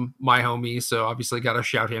from my homie, so obviously got to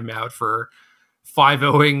shout him out for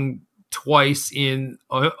 5-0ing twice in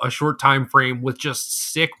a short time frame with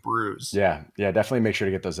just sick brews. Yeah, definitely make sure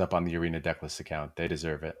to get those up on the Arena Decklist account. They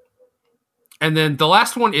deserve it. And then the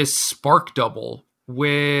last one is Spark Double,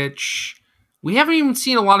 which we haven't even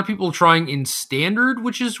seen a lot of people trying in Standard,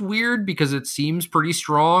 which is weird because it seems pretty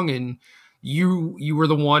strong. And you were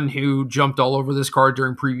the one who jumped all over this card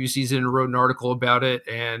during preview season and wrote an article about it.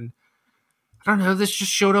 And I don't know, this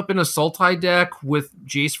just showed up in a Sultai deck with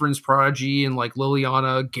Jace Vryn's Prodigy and like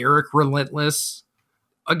Liliana, Garruk Relentless.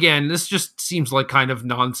 Again, this just seems like kind of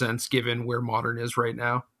nonsense given where Modern is right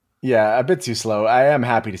now. Yeah, a bit too slow. I am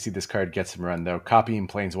happy to see this card get some run, though. Copying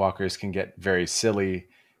Planeswalkers can get very silly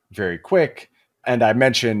very quick. And I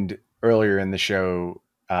mentioned earlier in the show,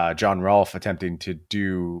 John Rolfe attempting to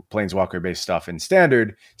do Planeswalker-based stuff in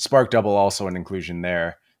Standard. Spark Double also an inclusion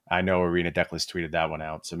there. I know Arena Decklist tweeted that one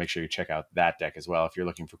out, so make sure you check out that deck as well if you're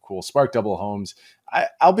looking for cool Spark Double homes.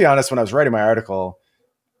 I'll be honest, when I was writing my article,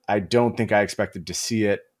 I don't think I expected to see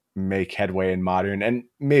it make headway in Modern, and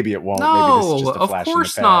maybe it won't. No, maybe this is just a flash in the pan. Of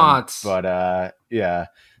course not. But yeah,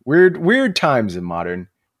 weird times in Modern,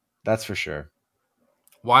 that's for sure.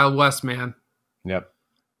 Wild West, man. Yep.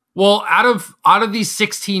 Well, out of these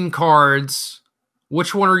 16 cards,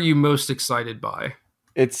 which one are you most excited by?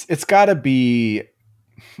 It's got to be.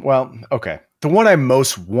 Well, okay. The one I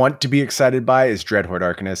most want to be excited by is Dreadhorde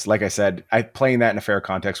Arcanist. Like I said, playing that in a fair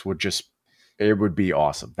context would be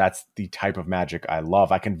awesome. That's the type of Magic I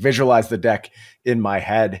love. I can visualize the deck in my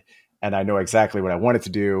head, and I know exactly what I want it to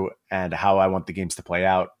do and how I want the games to play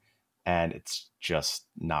out. And it's just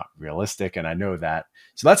not realistic, and I know that.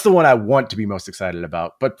 So that's the one I want to be most excited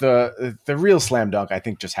about. But the real slam dunk, I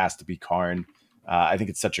think, just has to be Karn. I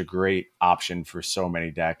think it's such a great option for so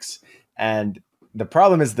many decks. And the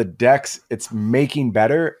problem is the decks it's making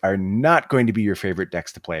better are not going to be your favorite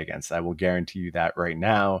decks to play against. I will guarantee you that right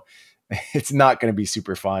now. It's not going to be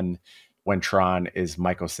super fun when Tron is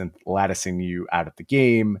Mycosynth latticing you out of the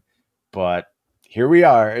game. But here we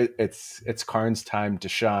are. It's Karn's time to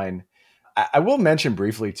shine. I will mention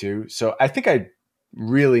briefly too. So I think I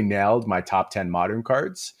really nailed my top 10 Modern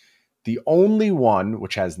cards. The only one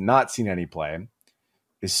which has not seen any play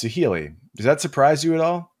is Saheeli. Does that surprise you at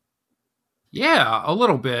all? Yeah, a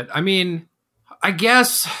little bit. I mean, I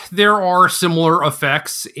guess there are similar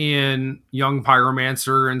effects in Young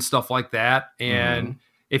Pyromancer and stuff like that. And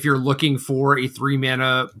if you're looking for a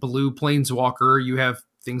 3-mana blue Planeswalker, you have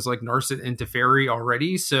things like Narset and Teferi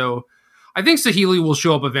already. So I think Saheeli will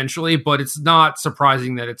show up eventually, but it's not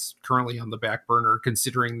surprising that it's currently on the back burner,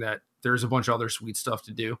 considering that there's a bunch of other sweet stuff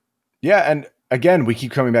to do. Yeah, and again, we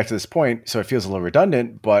keep coming back to this point, so it feels a little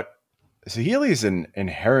redundant, but Saheeli is an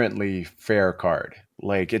inherently fair card.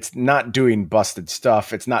 Like, it's not doing busted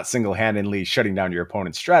stuff. It's not single-handedly shutting down your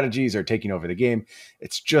opponent's strategies or taking over the game.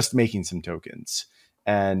 It's just making some tokens.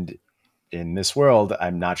 And in this world,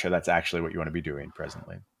 I'm not sure that's actually what you want to be doing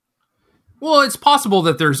presently. Well, it's possible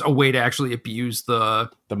that there's a way to actually abuse the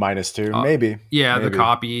 -2, maybe. Yeah, maybe. The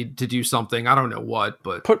copy to do something. I don't know what,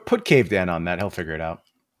 but put Cave Dan on that. He'll figure it out.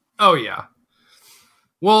 Oh yeah.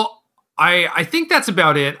 Well, I think that's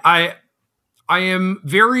about it. I am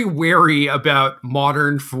very wary about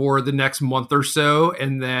Modern for the next month or so,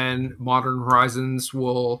 and then Modern Horizons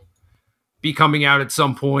will be coming out at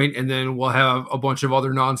some point, and then we'll have a bunch of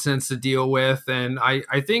other nonsense to deal with. And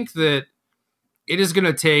I think that it is going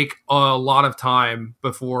to take a lot of time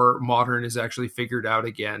before Modern is actually figured out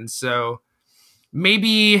again. So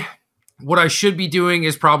maybe what I should be doing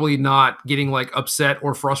is probably not getting like upset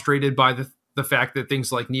or frustrated by the fact that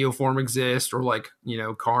things like Neoform exist, or like, you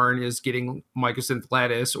know, Karn is getting Mycosynth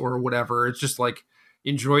Lattice or whatever. It's just like,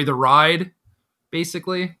 enjoy the ride.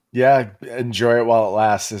 basically. Yeah, enjoy it while it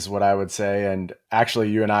lasts is what I would say. And actually,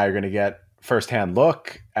 you and I are going to get firsthand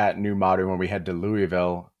look at New Modern when we head to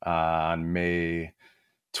Louisville on May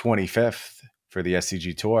 25th for the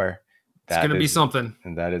SCG Tour. It's going to be something.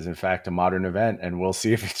 And that is, in fact, a Modern event. And we'll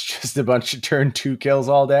see if it's just a bunch of turn 2 kills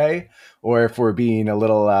all day or if we're being a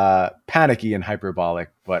little panicky and hyperbolic.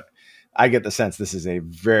 But I get the sense this is a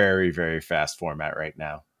very, very fast format right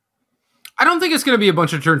now. I don't think it's going to be a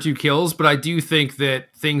bunch of turn 2 kills, but I do think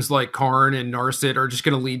that things like Karn and Narset are just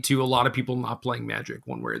going to lead to a lot of people not playing Magic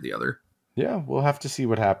one way or the other. Yeah, we'll have to see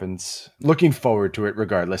what happens. Looking forward to it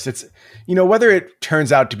regardless. It's, whether it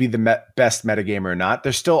turns out to be the best metagame or not,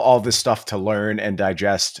 there's still all this stuff to learn and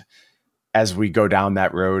digest as we go down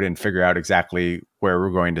that road and figure out exactly where we're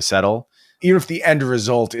going to settle. Even if the end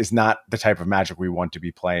result is not the type of Magic we want to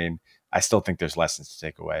be playing, I still think there's lessons to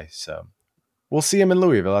take away. So we'll see him in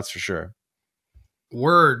Louisville, that's for sure.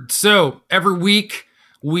 Word. So every week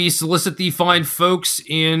we solicit the fine folks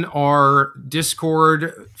in our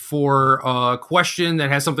Discord for a question that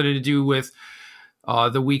has something to do with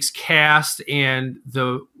the week's cast, and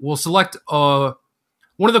we'll select one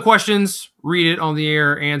of the questions, read it on the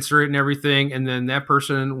air, answer it and everything, and then that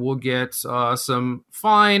person will get some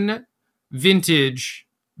fine vintage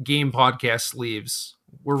Game Podcast sleeves.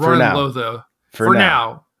 We're running low though. For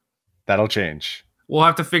now. That'll change. We'll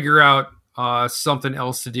have to figure out something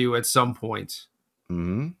else to do at some point.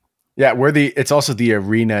 Mm-hmm. Yeah, it's also the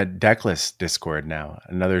Arena Decklists Discord now.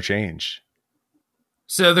 Another change.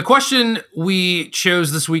 So the question we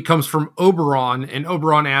chose this week comes from Oberon, and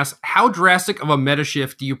Oberon asks, how drastic of a meta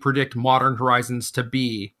shift do you predict Modern Horizons to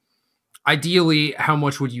be? Ideally, how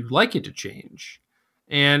much would you like it to change?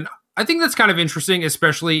 And I think that's kind of interesting,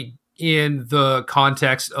 especially in the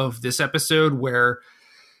context of this episode where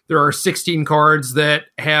there are 16 cards that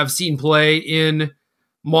have seen play in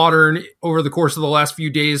Modern over the course of the last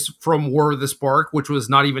few days from War of the Spark, which was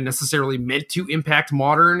not even necessarily meant to impact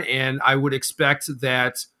Modern. And I would expect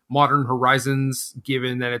that Modern Horizons,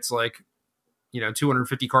 given that it's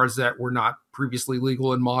 250 cards that were not previously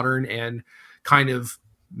legal in Modern and kind of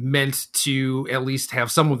meant to at least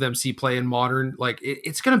have some of them see play in Modern,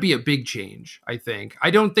 it's going to be a big change, I think.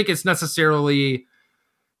 I don't think it's necessarily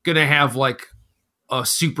going to have a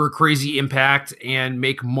super crazy impact and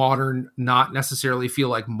make Modern not necessarily feel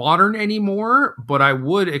like Modern anymore, but I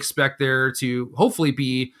would expect there to hopefully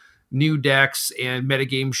be new decks and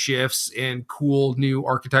metagame shifts and cool new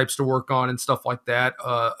archetypes to work on and stuff like that,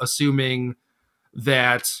 assuming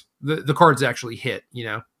that the cards actually hit,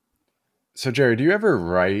 So Gerry, do you ever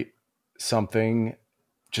write something,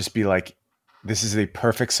 just be like, this is a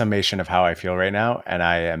perfect summation of how I feel right now, and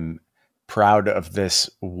I am proud of this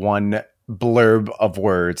one blurb of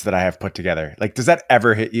words that I have put together? Does that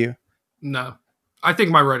ever hit you? No. I think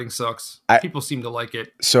my writing sucks. People seem to like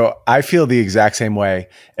it. So I feel the exact same way,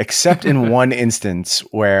 except in one instance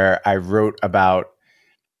where I wrote about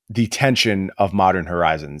the tension of Modern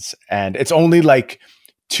Horizons. And it's only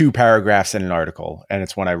 2 paragraphs in an article, and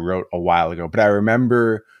it's one I wrote a while ago. But I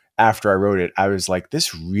remember after I wrote it, I was like,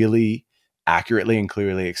 this really accurately and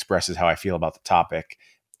clearly expresses how I feel about the topic.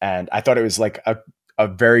 And I thought it was a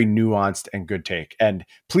very nuanced and good take. And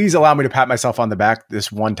please allow me to pat myself on the back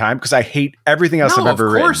this one time, because I hate everything else I've ever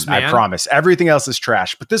written. Man. I promise. Everything else is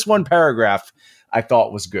trash. But this one paragraph I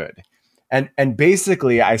thought was good. And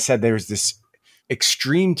basically I said there was this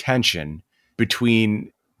extreme tension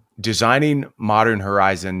between designing Modern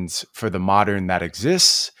Horizons for the Modern that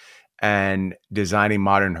exists and designing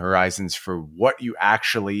Modern Horizons for what you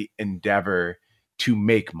actually endeavor to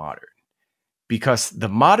make Modern. Because the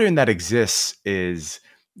Modern that exists is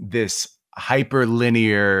this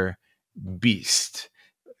hyperlinear beast.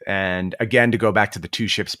 And again, to go back to the 2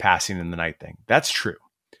 ships passing in the night thing, that's true.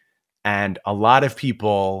 And a lot of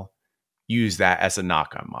people use that as a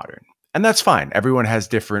knock on Modern. And that's fine. Everyone has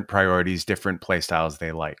different priorities, different play styles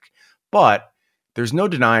they like. But there's no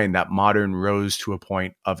denying that Modern rose to a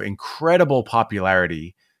point of incredible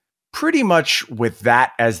popularity pretty much with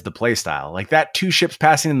that as the playstyle. That 2 ships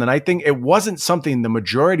passing in the night thing, it wasn't something the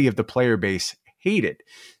majority of the player base hated.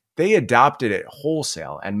 They adopted it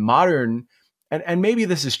wholesale. And Modern, and maybe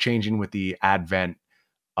this is changing with the advent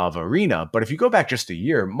of Arena, but if you go back just a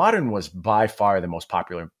year, Modern was by far the most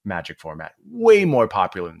popular Magic format, way more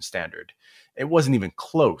popular than Standard. It wasn't even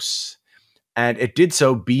close. And it did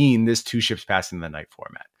so being this 2 ships passing in the night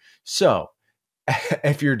format. So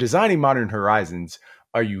if you're designing Modern Horizons,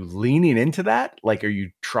 are you leaning into that? Are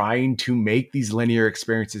you trying to make these linear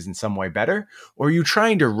experiences in some way better? Or are you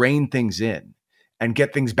trying to rein things in and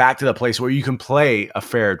get things back to the place where you can play a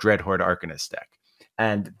fair Dreadhorde Arcanist deck?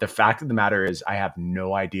 And the fact of the matter is, I have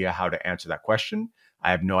no idea how to answer that question. I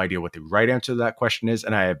have no idea what the right answer to that question is.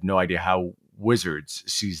 And I have no idea how Wizards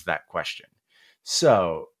sees that question.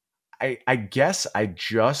 So I guess I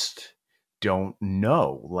just don't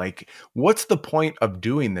know. Like, what's the point of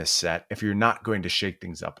doing this set if you're not going to shake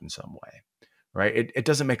things up in some way? Right? It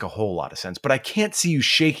doesn't make a whole lot of sense. But I can't see you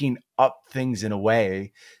shaking up things in a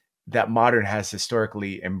way that Modern has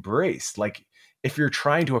historically embraced. Like, if you're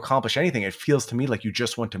trying to accomplish anything, it feels to me like you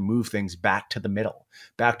just want to move things back to the middle,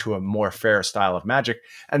 back to a more fair style of Magic.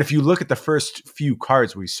 And if you look at the first few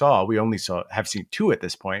cards we only have seen 2 at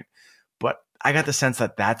this point, but I got the sense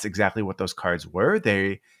that that's exactly what those cards were.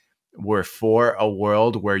 They were for a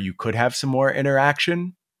world where you could have some more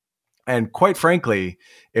interaction. And quite frankly,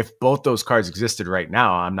 if both those cards existed right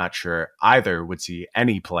now, I'm not sure either would see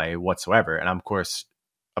any play whatsoever. And I'm,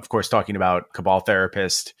 of course, talking about Cabal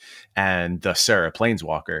Therapist and the Serra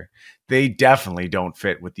Planeswalker, they definitely don't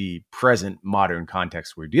fit with the present Modern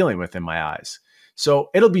context we're dealing with in my eyes. So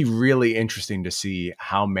it'll be really interesting to see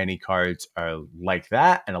how many cards are like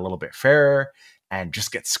that and a little bit fairer and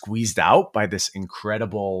just get squeezed out by this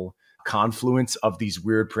incredible confluence of these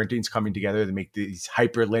weird printings coming together to make these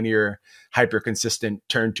hyperlinear, hyper-consistent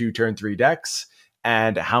turn 2, turn 3 decks,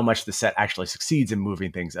 and how much the set actually succeeds in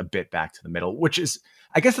moving things a bit back to the middle, which is,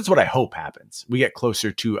 I guess that's what I hope happens. We get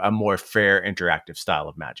closer to a more fair, interactive style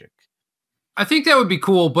of Magic. I think that would be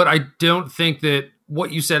cool, but I don't think that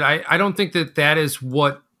what you said, I don't think that that is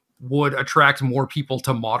what would attract more people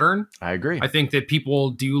to Modern. I agree. I think that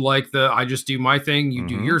people do like I just do my thing, you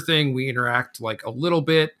do your thing, we interact like a little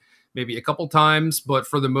bit, maybe a couple times, but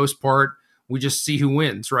for the most part, we just see who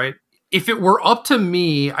wins, right? If it were up to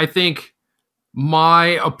me, I think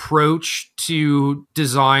my approach to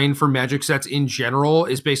design for Magic sets in general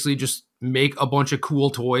is basically just make a bunch of cool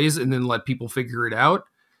toys and then let people figure it out.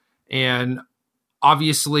 And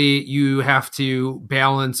obviously you have to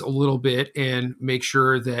balance a little bit and make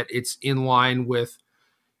sure that it's in line with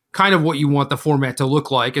kind of what you want the format to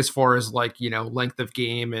look like as far as like, length of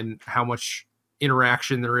game and how much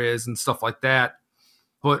interaction there is and stuff like that.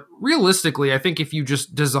 But realistically, I think if you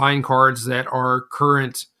just design cards that are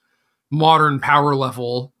current Modern power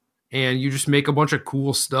level and you just make a bunch of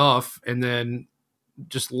cool stuff and then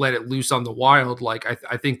just let it loose on the wild, like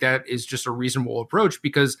I think that is just a reasonable approach,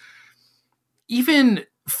 because even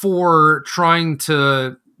for trying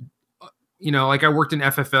to, like I worked in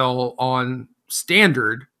FFL on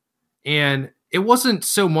Standard, and it wasn't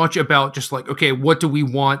so much about just like, okay, what do we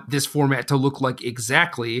want this format to look like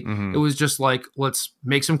exactly? It was just like, let's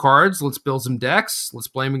make some cards, let's build some decks, let's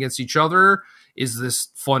play them against each other. Is this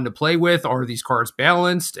fun to play with? Are these cards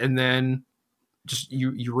balanced? And then just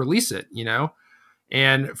you release it,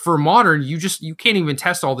 And for Modern, you can't even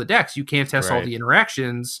test all the decks. You can't test all the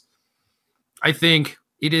interactions. I think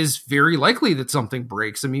it is very likely that something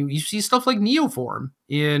breaks. I mean, you see stuff like Neoform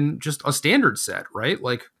in just a Standard set, right?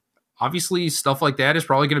 Like, obviously, stuff like that is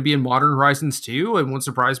probably going to be in Modern Horizons too. It wouldn't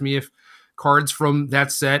surprise me if cards from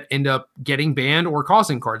that set end up getting banned or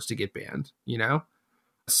causing cards to get banned,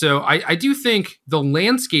 So I do think the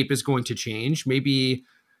landscape is going to change. Maybe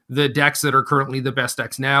the decks that are currently the best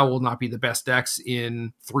decks now will not be the best decks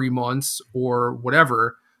in 3 months or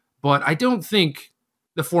whatever. But I don't think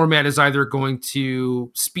the format is either going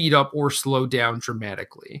to speed up or slow down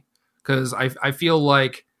dramatically, because I feel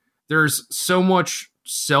like there's so much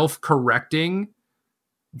self-correcting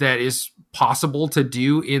that is possible to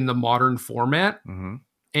do in the Modern format.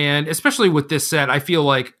 And especially with this set, I feel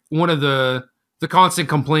like one of the constant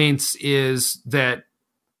complaints is that,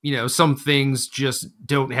 some things just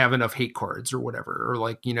don't have enough hate cards or whatever. Or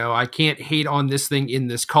like, I can't hate on this thing in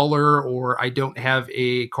this color, or I don't have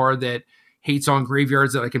a card that hates on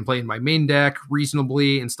graveyards that I can play in my main deck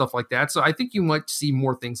reasonably and stuff like that. So I think you might see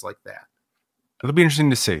more things like that. It'll be interesting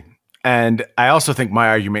to see. And I also think my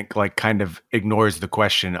argument kind of ignores the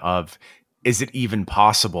question of, is it even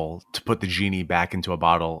possible to put the genie back into a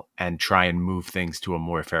bottle and try and move things to a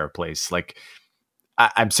more fair place? Like,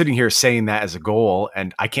 I'm sitting here saying that as a goal,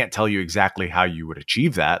 and I can't tell you exactly how you would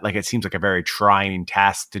achieve that. Like, it seems like a very trying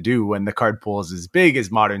task to do when the card pool is as big as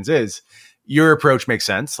Modern's is. Your approach makes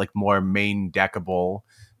sense, like more main deckable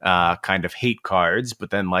kind of hate cards, but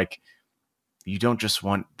then you don't just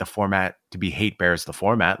want the format to be hate bears the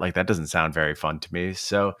format. Like, that doesn't sound very fun to me.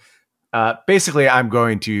 So basically, I'm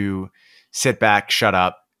going to sit back, shut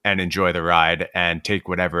up, and enjoy the ride and take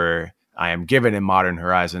whatever I am given in Modern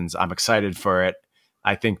Horizons. I'm excited for it.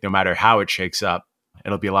 I think no matter how it shakes up,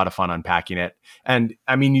 it'll be a lot of fun unpacking it. And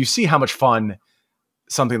I mean, you see how much fun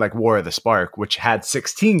something like War of the Spark, which had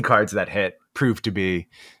 16 cards that hit, proved to be.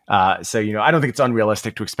 So, I don't think it's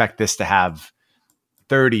unrealistic to expect this to have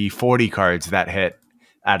 30, 40 cards that hit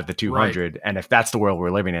out of the 200. Right. And if that's the world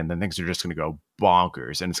we're living in, then things are just going to go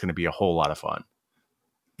bonkers and it's going to be a whole lot of fun.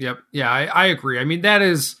 Yep. Yeah, I agree. I mean, that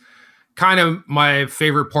is kind of my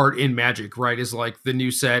favorite part in Magic, right? Is like the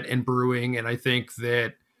new set and brewing. And I think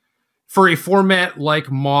that for a format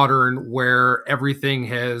like Modern, where everything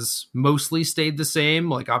has mostly stayed the same,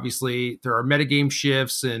 like obviously there are metagame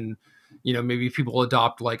shifts and, you know, maybe people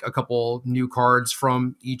adopt like a couple new cards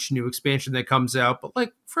from each new expansion that comes out. But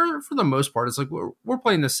like for the most part, it's like we're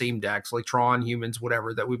playing the same decks, like Tron, Humans,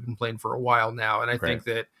 whatever, that we've been playing for a while now. And I think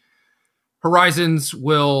that Horizons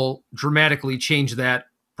will dramatically change that,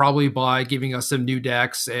 probably by giving us some new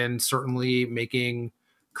decks and certainly making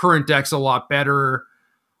current decks a lot better.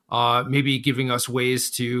 Maybe giving us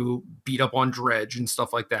ways to beat up on Dredge and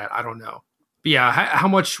stuff like that. I don't know. But yeah, how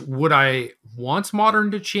much would I want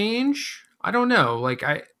Modern to change? I don't know. Like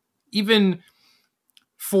even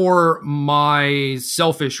for my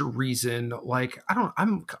selfish reason, like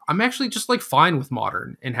I'm actually just like fine with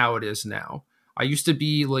Modern and how it is now. I used to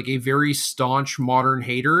be like a very staunch Modern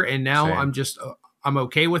hater, and now Same. I'm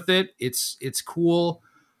okay with it. It's cool.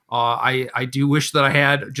 I do wish that I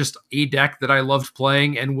had just a deck that I loved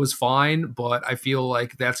playing and was fine, but I feel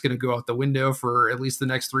like that's going to go out the window for at least the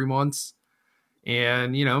next 3 months.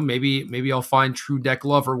 And, you know, maybe I'll find true deck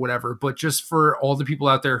love or whatever. But just for all the people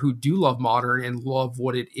out there who do love Modern and love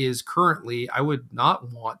what it is currently, I would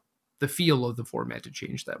not want the feel of the format to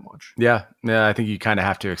change that much. Yeah, I think you kind of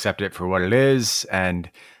have to accept it for what it is. And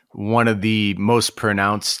one of the most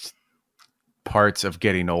pronounced parts of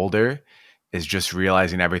getting older is just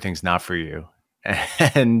realizing everything's not for you.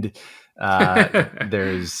 And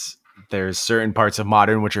there's certain parts of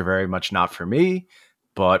Modern which are very much not for me,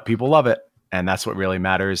 but people love it. And that's what really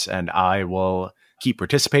matters. And I will keep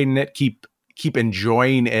participating in it, keep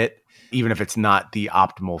enjoying it, even if it's not the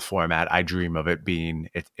optimal format. I dream of it being,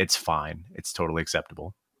 it's fine. It's totally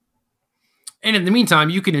acceptable. And in the meantime,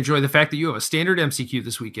 you can enjoy the fact that you have a standard MCQ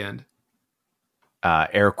this weekend.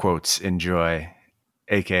 Air quotes, enjoy,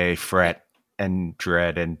 aka fret and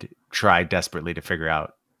dread and try desperately to figure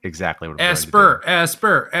out exactly what I'm Esper.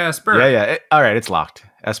 Yeah. All right, it's locked.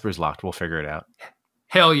 Esper's locked. We'll figure it out.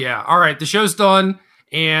 Hell yeah. All right, the show's done,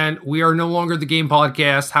 and we are no longer the GAM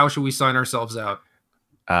Podcast. How should we sign ourselves out?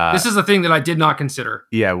 This is a thing that I did not consider.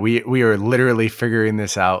 Yeah, we are literally figuring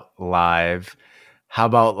this out live. How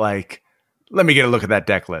about like, let me get a look at that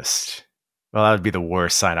deck list. Well, that would be the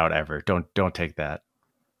worst sign out ever. Don't take that.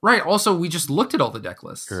 Right. Also, we just looked at all the deck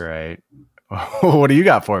lists. Right. What do you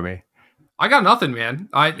got for me? I got nothing, man.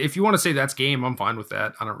 If you want to say that's GAM, I'm fine with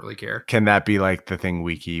that. I don't really care. Can that be like the thing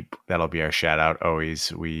we keep? That'll be our shout out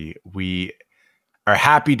always. We are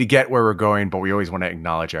happy to get where we're going, but we always want to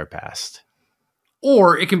acknowledge our past.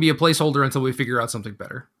 Or it can be a placeholder until we figure out something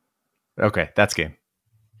better. Okay, that's GAM.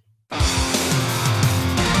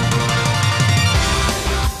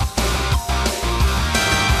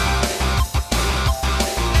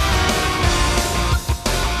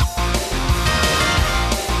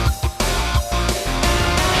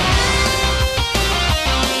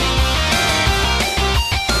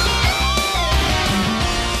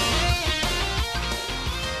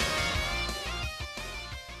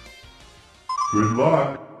 Good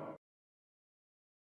luck.